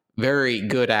very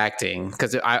good acting,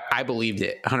 because I believed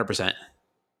it 100%.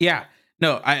 yeah,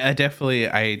 no, I definitely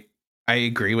I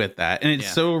agree with that, and it's Yeah.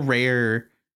 so rare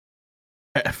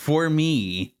for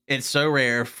me. It's so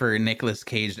rare for Nicolas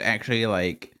Cage to actually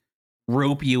like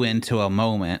rope you into a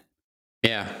moment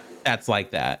Yeah. that's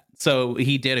like that. So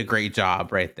he did a great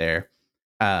job right there.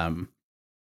 Um,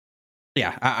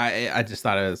 yeah, I just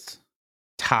thought it was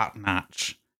top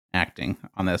notch acting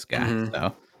on this guy. Hmm.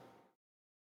 So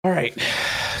all right,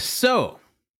 so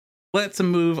let's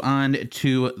move on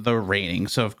to the rating.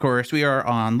 So of course we are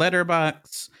on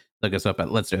Letterbox. Look us up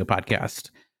at Let's Do a Podcast.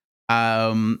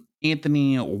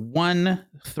 Anthony, 1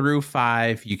 through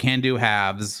 5, you can do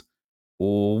halves.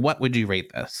 What would you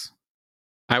rate this?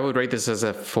 I would rate this as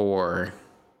a 4.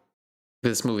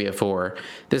 This movie a 4.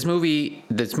 This movie.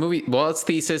 Well, its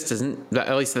thesis doesn't.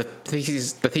 At least the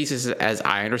thesis. The thesis, as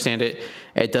I understand it,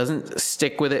 it doesn't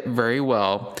stick with it very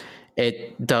well.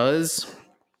 It does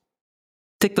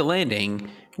stick the landing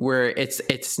where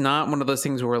it's not one of those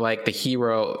things where like the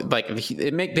hero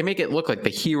they make it look like the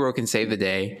hero can save the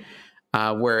day,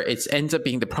 where it ends up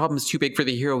being the problem's too big for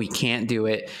the hero. He can't do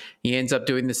it. He ends up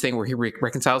doing this thing where he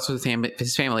reconciles with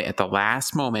his family at the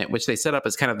last moment, which they set up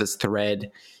as kind of this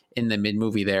thread in the mid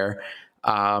movie there.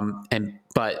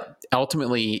 But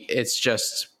ultimately, it's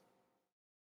just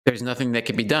there's nothing that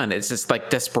can be done. It's just like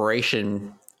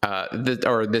desperation,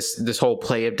 or this whole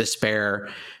play of despair,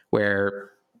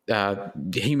 where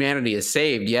humanity is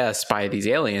saved, yes, by these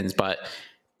aliens, but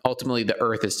ultimately the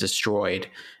Earth is destroyed.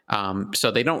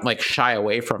 So they don't like shy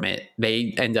away from it.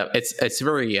 They end up it's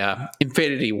very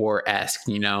Infinity War esque,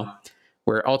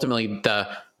 where ultimately the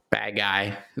bad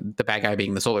guy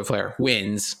being the solar flare,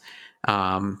 wins.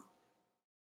 And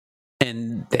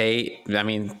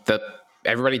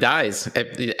everybody dies.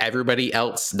 Everybody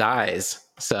else dies.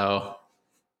 So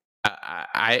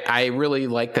I really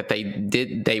like that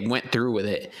they went through with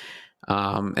it.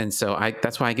 And so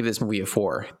that's why I give this movie a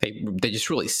 4. They just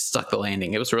really stuck the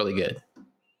landing. It was really good.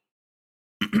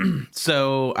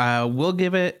 So we'll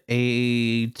give it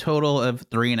a total of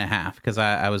 3.5 because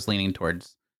I was leaning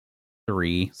towards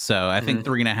 3. So I think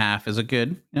 3.5 is a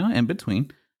good, in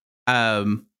between.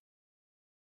 Yeah,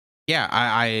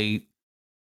 I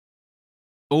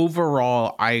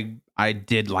overall I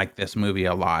did like this movie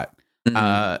a lot.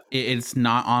 It's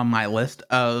not on my list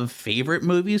of favorite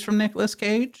movies from Nicolas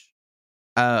Cage.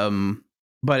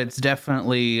 But it's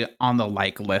definitely on the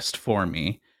like list for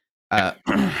me.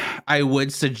 I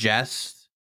would suggest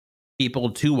people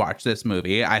to watch this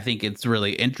movie. I think it's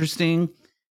really interesting.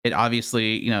 It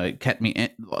obviously, it kept me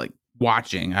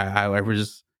watching. I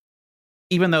was,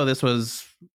 even though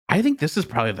I think this is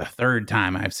probably the third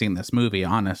time I've seen this movie,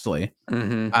 honestly.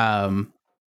 I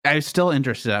was still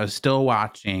interested. I was still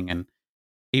watching. And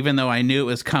even though I knew it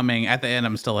was coming at the end,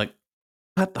 I'm still like,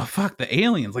 what the fuck? The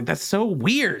aliens? Like, that's so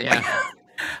weird. Yeah.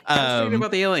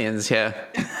 About the aliens. Yeah.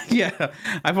 Yeah.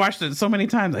 I've watched it so many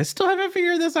times. I still haven't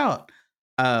figured this out.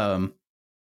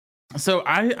 So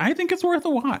I think it's worth a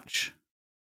watch.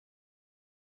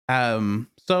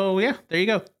 So yeah, there you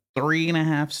go.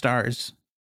 3.5 stars.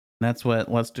 That's what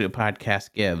Let's Do a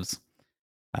Podcast gives.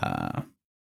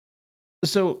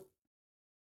 So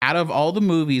out of all the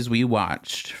movies we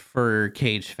watched for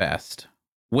Cage Fest,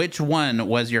 which one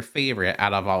was your favorite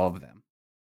out of all of them?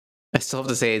 I still have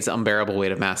to say it's Unbearable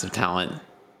Weight of Massive Talent.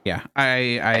 Yeah, I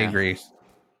agree.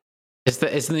 It's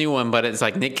the new one, but it's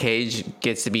like Nick Cage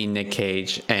gets to be Nick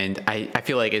Cage, and I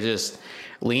feel like it just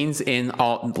leans into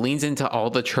all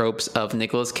the tropes of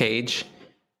Nicolas Cage,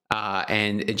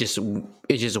 and it just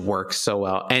works so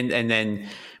well. And then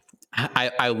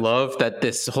I love that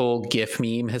this whole GIF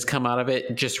meme has come out of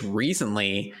it just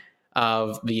recently,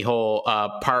 of the whole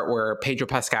part where Pedro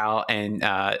Pascal and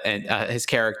his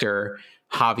character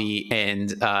Javi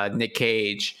and Nick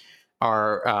Cage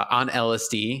are on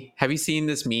LSD. Have you seen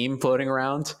this meme floating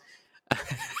around?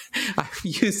 I've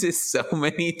used this so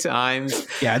many times.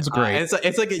 Yeah, it's great.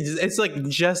 It's like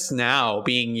just now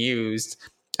being used.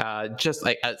 Just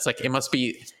like it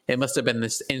must have been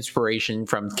this inspiration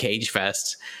from Cage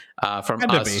Fest, from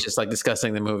us just like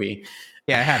discussing the movie.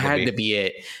 Yeah, it had to be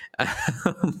it.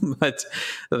 But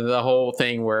the whole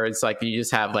thing where it's like you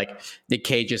just have like Nick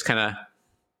Cage just kind of,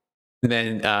 and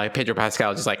then Pedro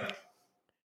Pascal just like,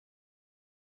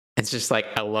 it's just like,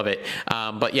 I love it.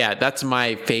 But yeah, that's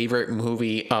my favorite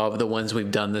movie of the ones we've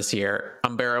done this year.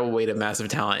 Unbearable Weight of Massive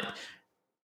Talent.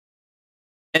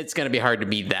 It's going to be hard to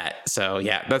beat that. So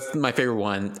yeah, that's my favorite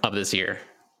one of this year.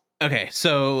 Okay,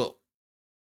 so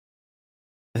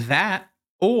that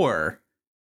or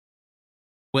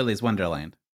Willy's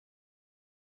Wonderland.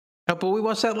 Oh, but we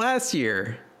watched that last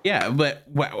year. Yeah, but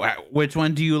which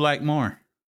one do you like more?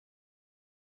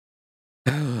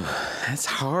 That's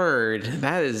hard.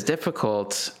 That is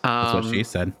difficult. That's what she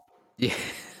said. Yeah.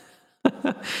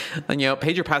 And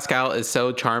Pedro Pascal is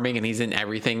so charming, and he's in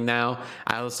everything now.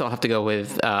 I also have to go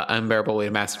with Unbearable Weight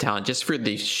of Massive Talent, just for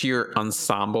the sheer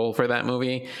ensemble for that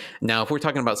movie. Now, if we're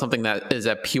talking about something that is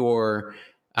a pure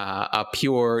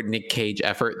Nick Cage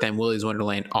effort, then Willy's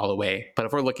Wonderland all the way. But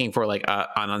if we're looking for like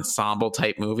an ensemble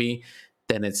type movie,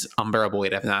 then it's Unbearable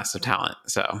Weight of Massive Talent.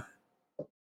 So,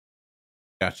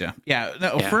 gotcha. Yeah,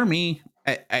 no, yeah. For me,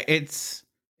 it's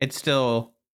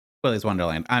still Willy's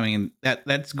Wonderland. I mean,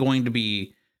 that's going to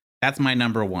be That's my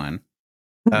number one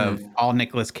of Mhm. all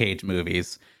Nicolas Cage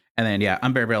movies. And then yeah,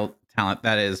 Unbearable Talent,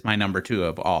 that is my number two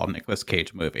of all Nicolas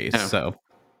Cage movies. Yeah. So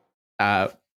uh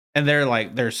and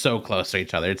they're so close to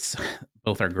each other. It's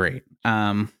both are great.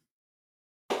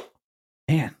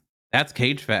 Man, that's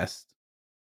Cage Fest.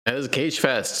 That was Cage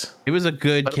Fest. It was a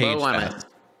good Put a bow Cage on Fest.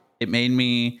 it. It made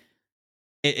me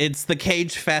it's the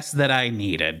Cage Fest that I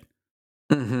needed.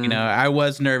 You know, Mhm. I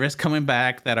was nervous coming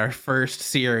back that our first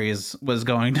series was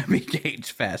going to be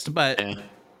Cage Fest, but Yeah.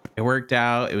 it worked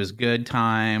out. It was good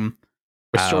time.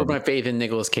 Restored Um, my faith in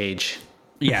Nicolas Cage.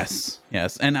 yes,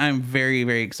 yes, and I'm very,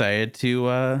 very excited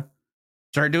to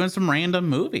start doing some random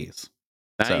movies.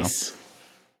 So, Nice.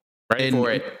 Ready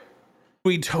for and it.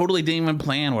 we totally didn't even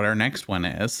plan what our next one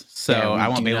is, Yeah, so we I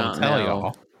won't do be able to not tell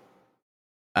know.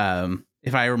 y'all.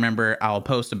 If I remember, I'll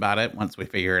post about it once we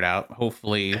figure it out.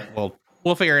 Hopefully,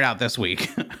 we'll figure it out this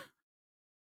week.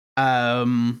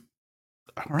 um,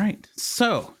 all right,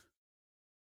 so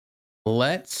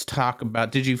let's talk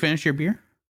about. Did you finish your beer?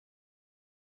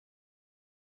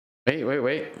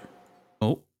 Wait.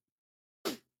 Oh,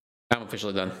 I'm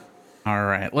officially done. all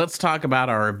right. Let's talk about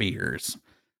our beers.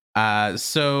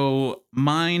 So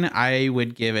mine, I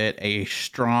would give it a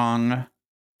strong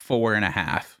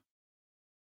 4.5.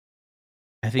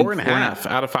 I Four think and a half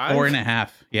out of four and five. a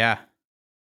half. Yeah,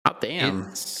 Oh, damn.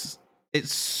 it's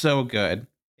so good.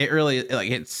 It really like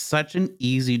it's such an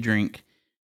easy drink.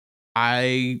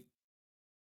 I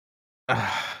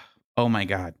oh my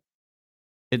god,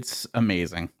 it's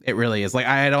amazing. It really is. Like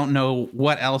I don't know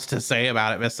what else to say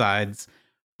about it besides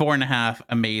 4.5.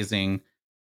 Amazing.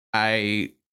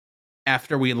 I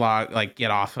after we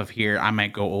get off of here, I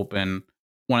might go open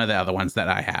one of the other ones that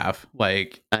I have.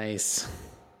 Like Nice.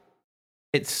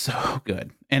 it's so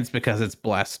good. And it's because it's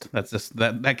blessed. That's just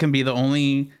that can be the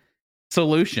only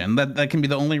solution. That can be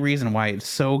the only reason why it's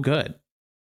so good.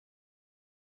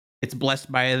 It's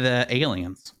blessed by the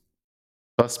aliens.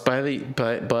 Blessed by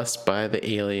the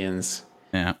aliens.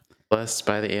 Yeah. Blessed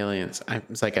by the aliens.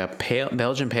 It's like a pale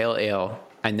Belgian pale ale.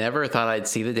 I never thought I'd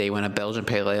see the day when a Belgian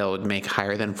pale ale would make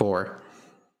higher than 4.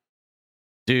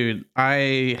 Dude,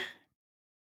 I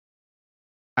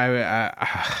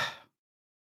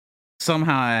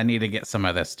somehow I need to get some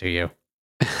of this to you.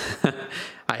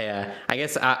 I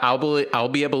guess I'll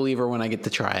be a believer when I get to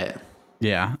try it.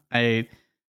 Yeah. I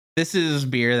This is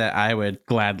beer that I would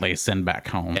gladly send back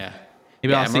home. Yeah.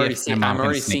 Maybe Yeah, I'll see if my mom I'm can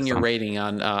already sneak seeing your some. rating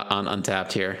on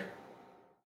Untapped here.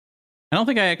 I don't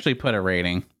think I actually put a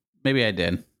rating. Maybe I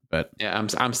did, but Yeah,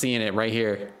 I'm seeing it right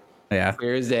here. yeah.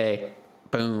 Thursday.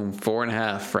 Boom.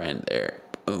 4.5 friend there.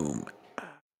 Boom.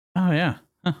 Oh yeah.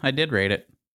 Huh, I did rate it.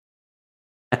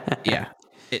 Yeah.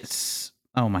 It's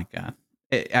oh my god.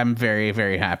 I'm very,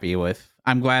 very happy with.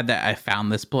 I'm glad that I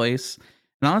found this place.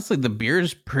 And honestly, the beer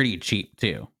is pretty cheap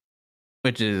too,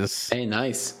 which is Hey,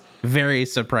 nice. very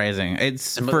surprising.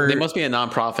 It's They for must be a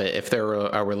nonprofit if they're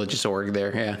a religious org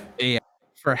there. Yeah. yeah,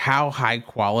 for how high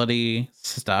quality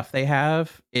stuff they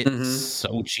have, it's Mm-hmm.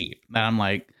 so cheap that I'm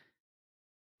like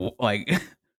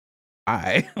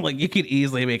I like you could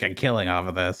easily make a killing off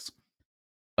of this.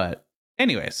 But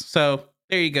anyways, so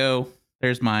there you go.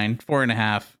 There's mine.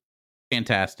 4.5.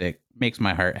 Fantastic. Makes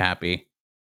my heart happy.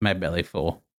 My belly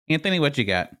full. Anthony, what you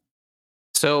got?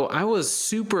 So I was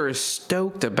super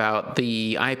stoked about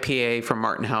the IPA from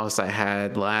Martin House I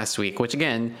had last week, which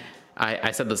again,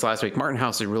 I said this last week. Martin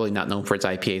House is really not known for its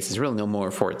IPAs. It's really known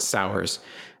more for its sours.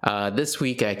 This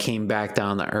week I came back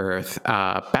down to earth.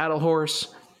 Battle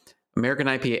Horse, American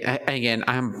IPA. Again,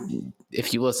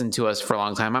 if you listen to us for a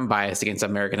long time, I'm biased against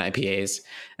American IPAs,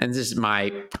 and this is my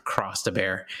cross to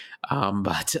bear.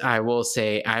 But I will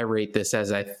say I rate this as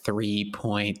a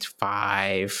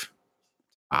 3.5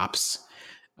 ops.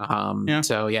 Yeah.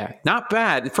 So yeah, not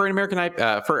bad for an American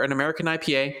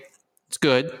IPA. It's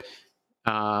good.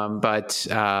 But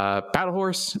Battle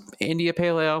Horse India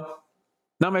Pale Ale,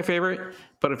 not my favorite,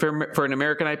 but for an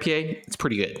American IPA, it's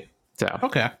pretty good. So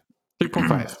Okay.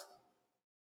 3.5.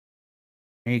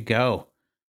 There you go.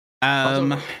 Also,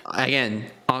 Um again,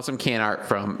 awesome can art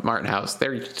from Martin House.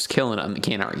 They're just killing it on the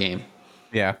can art game.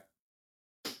 yeah.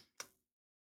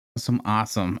 Some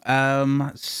awesome.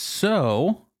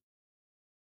 So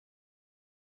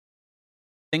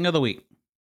thing of the week.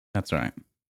 That's right.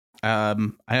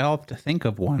 I'll have to think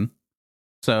of one.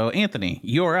 So Anthony,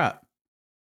 you're up.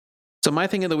 So my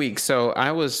thing of the week. So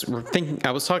I was thinking,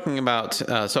 I was talking about.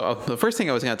 The first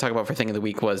thing I was going to talk about for thing of the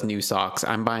week was new socks.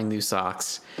 I'm buying new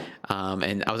socks,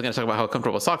 and I was going to talk about how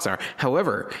comfortable socks are.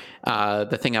 However,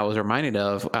 the thing I was reminded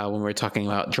of when we were talking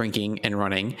about drinking and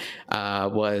running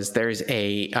was there's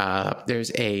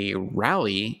a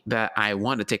rally that I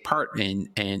want to take part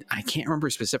in, and I can't remember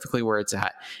specifically where it's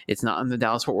at. It's not in the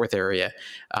Dallas Fort Worth area.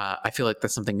 I feel like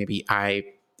that's something maybe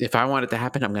if I want it to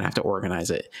happen, I'm going to have to organize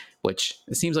it, which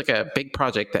it seems like a big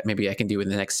project that maybe I can do in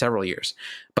the next several years.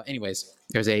 But anyways,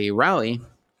 there's a rally,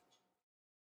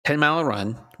 10-mile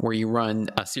run, where you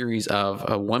run a series of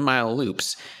 1 mile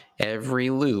loops. Every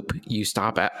loop, you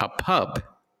stop at a pub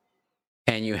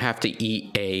and you have to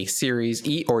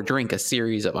eat or drink a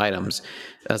series of items.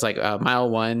 That's like mile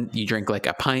 1, you drink like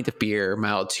a pint of beer.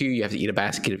 Mile 2, you have to eat a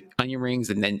basket of onion rings,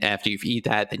 and then after you eat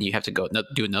that, then you have to go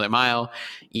do another mile,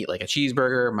 eat like a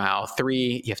cheeseburger. Mile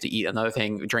 3, you have to eat another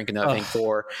thing, drink another thing.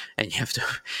 4, and you have to.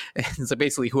 And so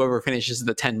basically, whoever finishes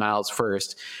the 10 miles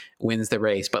first wins the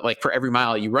race. But like for every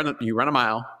mile, you run a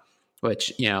mile,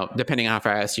 which, depending on how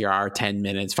fast you are, 10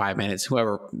 minutes, 5 minutes,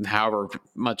 however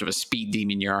much of a speed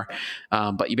demon you are.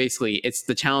 But you basically,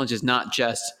 the challenge is not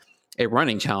just a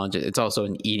running challenge, it's also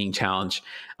an eating challenge.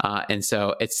 And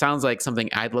so it sounds like something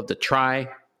I'd love to try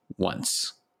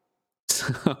once.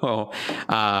 So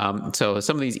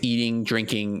some of these eating,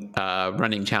 drinking,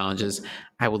 running challenges,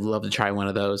 I would love to try one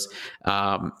of those.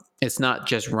 It's not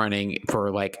just running for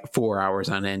like 4 hours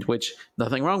on end, which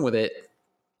nothing wrong with it.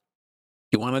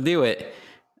 You want to do it.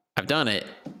 I've done it.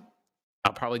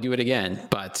 I'll probably do it again,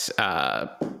 but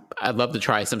I'd love to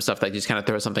try some stuff that just kind of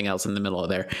throw something else in the middle of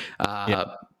there,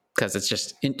 because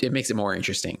it makes it more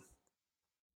interesting.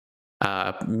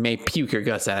 May puke your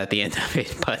guts out at the end of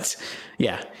it, but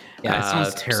yeah. Yeah, it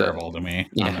sounds terrible to me,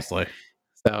 honestly.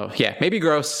 So yeah, maybe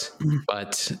gross,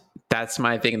 but that's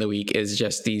my thing of the week, is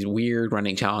just these weird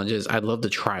running challenges. I'd love to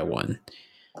try one.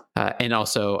 And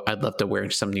also I'd love to wear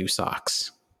some new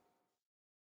socks.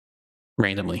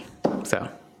 Randomly. So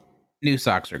new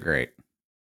socks are great.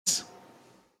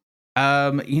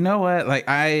 You know what? Like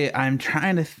I'm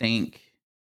trying to think,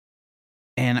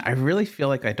 and I really feel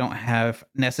like I don't have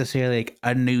necessarily like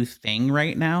a new thing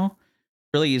right now.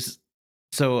 Really is.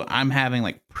 So I'm having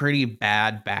like pretty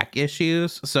bad back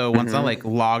issues. So once I like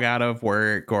log out of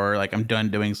work or like I'm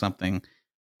done doing something,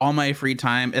 all my free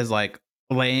time is like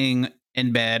laying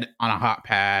in bed on a hot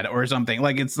pad or something.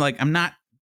 Like it's like I'm not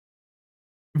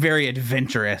very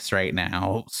adventurous right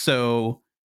now. So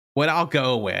what I'll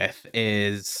go with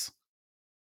is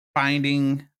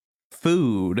finding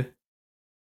food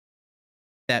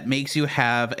that makes you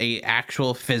have a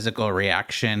actual physical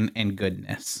reaction and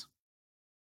goodness.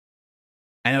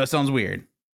 I know it sounds weird,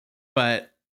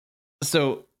 but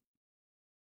so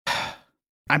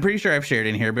I'm pretty sure I've shared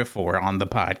in here before on the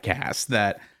podcast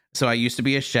that so I used to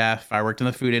be a chef. I worked in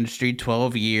the food industry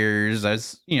 12 years. I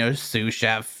was, sous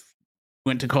chef,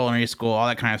 went to culinary school, all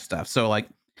that kind of stuff. So like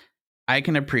I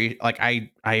can appreciate, like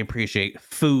I appreciate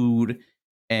food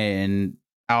and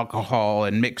alcohol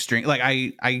and mixed drink. Like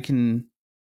I don't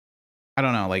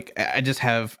know, like I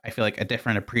feel like a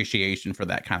different appreciation for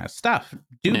that kind of stuff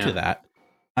due to that.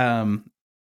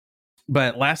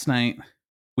 But last night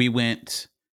last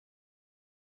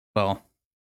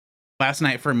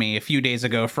night for me, a few days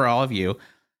ago for all of you,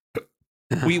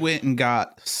 we went and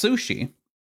got sushi.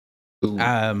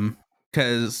 Ooh.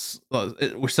 Because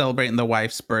we're celebrating the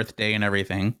wife's birthday and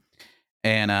everything.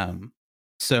 And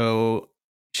so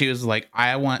she was like,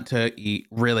 I want to eat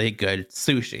really good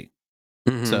sushi.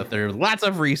 So there's lots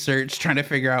of research trying to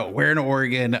figure out where in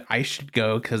Oregon I should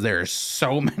go, because there are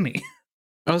so many.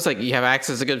 I was like, you have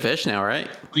access to good fish now, right?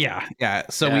 Yeah.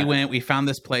 So we found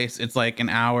this place. It's like an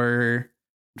hour,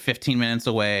 15 minutes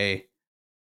away.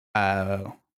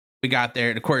 We got there,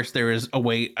 and of course there was a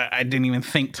wait. I didn't even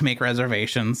think to make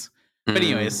reservations. But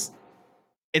anyways,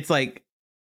 it's like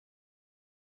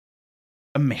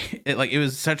amazing. It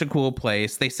was such a cool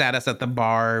place. They sat us at the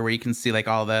bar where you can see like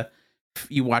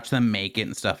you watch them make it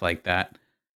and stuff like that.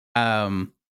 I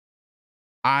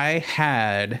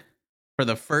had, for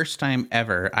the first time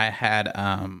ever,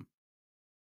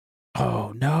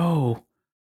 oh no,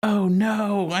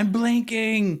 I'm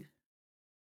blanking.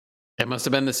 It must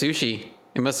have been the sushi.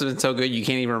 It must have been so good you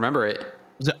can't even remember it.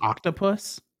 Was it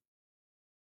octopus?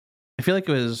 I feel like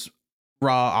it was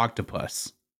raw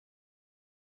octopus.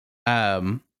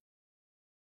 And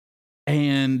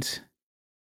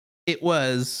it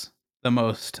was the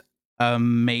most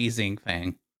amazing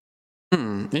thing.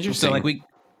 Interesting. So like we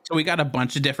got a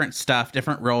bunch of different stuff,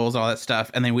 different rolls, all that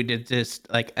stuff, and then we did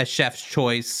just like a chef's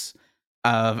choice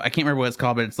of, I can't remember what it's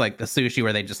called, but it's like the sushi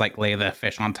where they just like lay the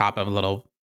fish on top of a little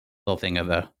little thing of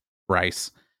the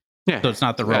rice. Yeah. So it's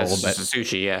not the roll, it's but just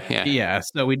sushi. Yeah. yeah.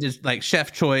 So we did like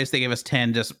chef choice. They gave us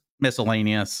 10 just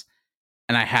miscellaneous,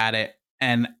 and I had it,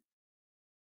 and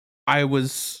I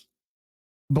was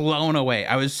blown away.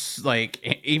 I was like,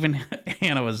 even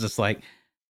Hannah was just like,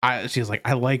 she was like,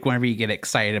 I like whenever you get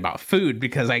excited about food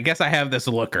because I guess I have this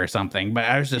look or something. But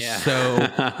I was just so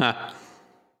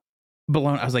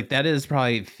blown. I was like, that is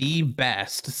probably the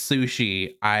best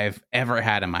sushi I've ever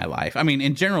had in my life. I mean,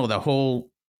 in general, the whole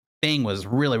thing was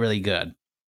really, really good.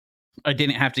 I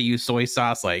didn't have to use soy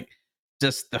sauce. Like,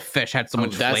 just the fish had so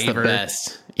much that's flavor. The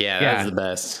best. Yeah, that's the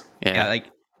best. Yeah, like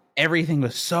everything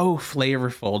was so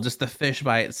flavorful, just the fish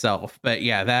by itself. But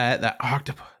yeah, that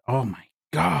octopus. Oh my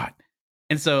god!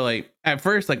 And so like at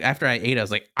first, like after I ate, I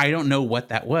was like, I don't know what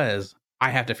that was.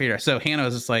 I have to figure out. So Hannah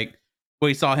was just like,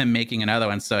 we saw him making another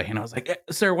one. So Hannah was like,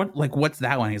 sir, what's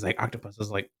that one? He's like, octopus. I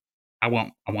was like, I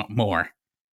want more.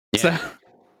 Yeah.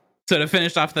 So to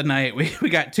finish off the night, we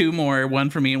got 2 more, one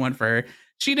for me and one for her.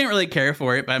 She didn't really care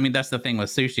for it, but I mean, that's the thing with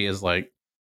sushi is like,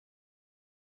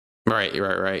 right.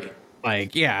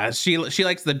 Like, yeah, she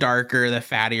likes the darker, the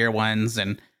fattier ones,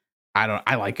 and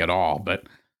I like it all, but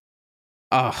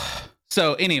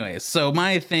so anyways, so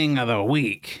my thing of the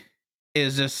week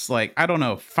is just like, I don't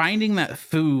know, finding that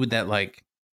food that like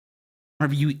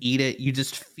whenever you eat it, you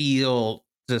just feel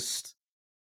just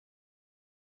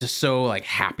so like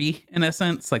happy in a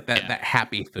sense, like that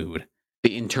happy food.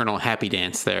 The internal happy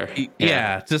dance there.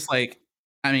 Yeah, just like,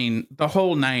 I mean, the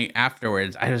whole night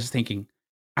afterwards, I was thinking,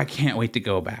 I can't wait to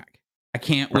go back. I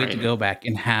can't wait to go back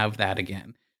and have that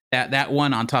again. That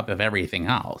one on top of everything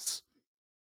else.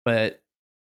 But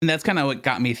and that's kind of what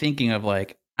got me thinking of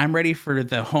like, I'm ready for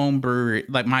the home brewery,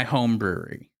 like my home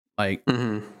brewery. Like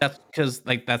that's because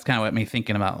like that's kind of what me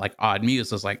thinking about like Odd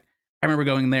Muse was like, I remember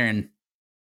going there and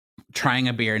trying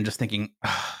a beer and just thinking,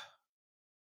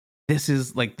 this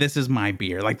is my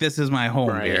beer. Like this is my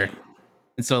home beer.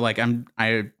 And so like I'm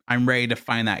ready to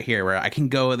find that here where I can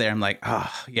go there. I'm like,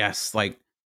 oh yes, like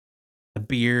the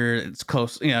beer, it's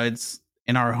close, you know, it's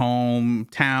in our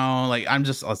hometown. Like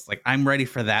I'm ready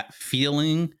for that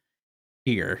feeling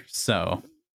here. So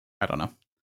I don't know.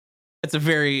 It's a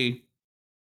very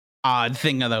odd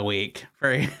thing of the week,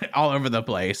 very all over the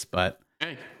place, but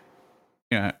you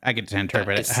know, I get to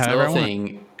interpret it however I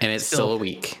want. And it's still a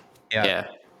week. Yeah.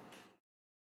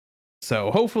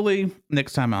 So hopefully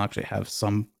next time I'll actually have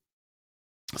something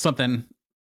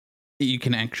you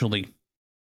can actually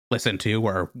listen to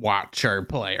or watch or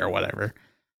play or whatever.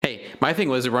 Hey, my thing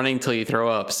was running till you throw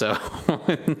up, so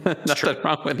nothing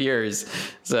wrong with yours.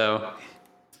 So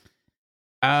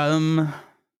am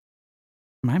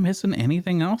I missing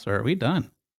anything else or are we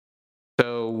done?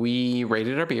 So we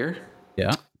rated our beer.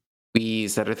 Yeah. We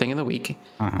said our thing of the week.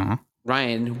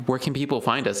 Ryan, where can people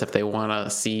find us if they want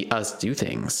to see us do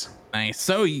things? Nice.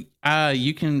 So you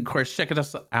can, of course, check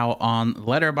us out on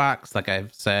Letterboxd, like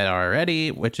I've said already,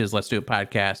 which is Let's Do a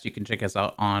Podcast. You can check us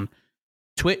out on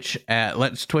Twitch at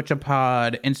Let's Twitch a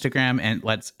Pod, Instagram and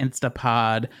Let's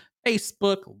Instapod,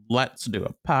 Facebook, Let's Do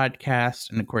a Podcast.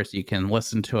 And of course, you can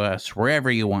listen to us wherever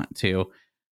you want to.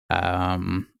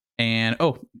 And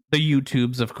the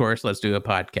YouTubes, of course, Let's Do a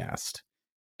Podcast.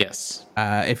 Yes.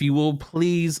 If you will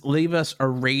please leave us a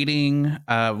rating,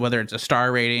 whether it's a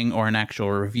star rating or an actual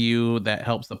review, that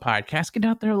helps the podcast get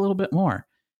out there a little bit more.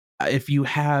 If you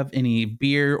have any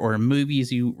beer or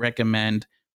movies you recommend,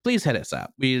 please hit us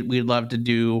up. We'd love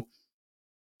to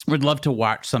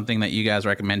watch something that you guys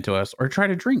recommend to us or try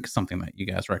to drink something that you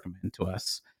guys recommend to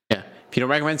us. Yeah. If you don't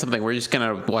recommend something, we're just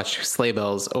going to watch Sleigh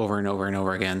Bells over and over and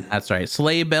over again. That's right.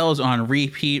 Sleigh Bells on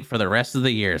repeat for the rest of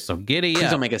the year. So giddy up.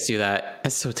 Please don't make us do that.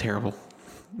 That's so terrible.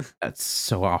 That's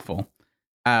so awful.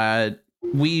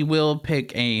 We will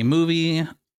pick a movie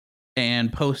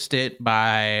and post it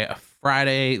by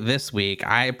Friday this week.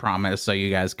 I promise, so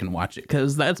you guys can watch it,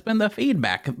 because that's been the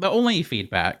feedback. The only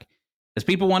feedback is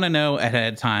people want to know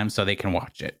ahead of time so they can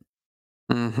watch it.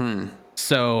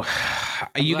 So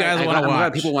you guys want to watch. I'm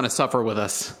glad people want to suffer with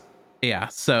us. Yeah.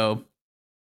 So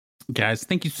guys,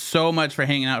 thank you so much for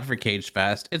hanging out for Cage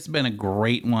Fest. It's been a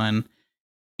great one.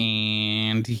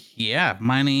 And yeah,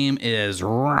 my name is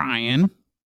Ryan.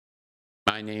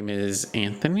 My name is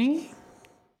Anthony.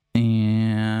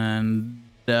 And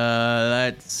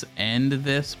let's end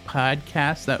this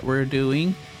podcast that we're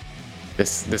doing.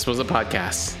 This was a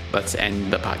podcast. Let's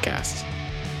end the podcast.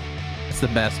 It's the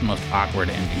best, most awkward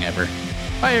ending ever.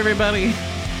 Bye, everybody.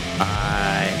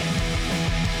 Bye.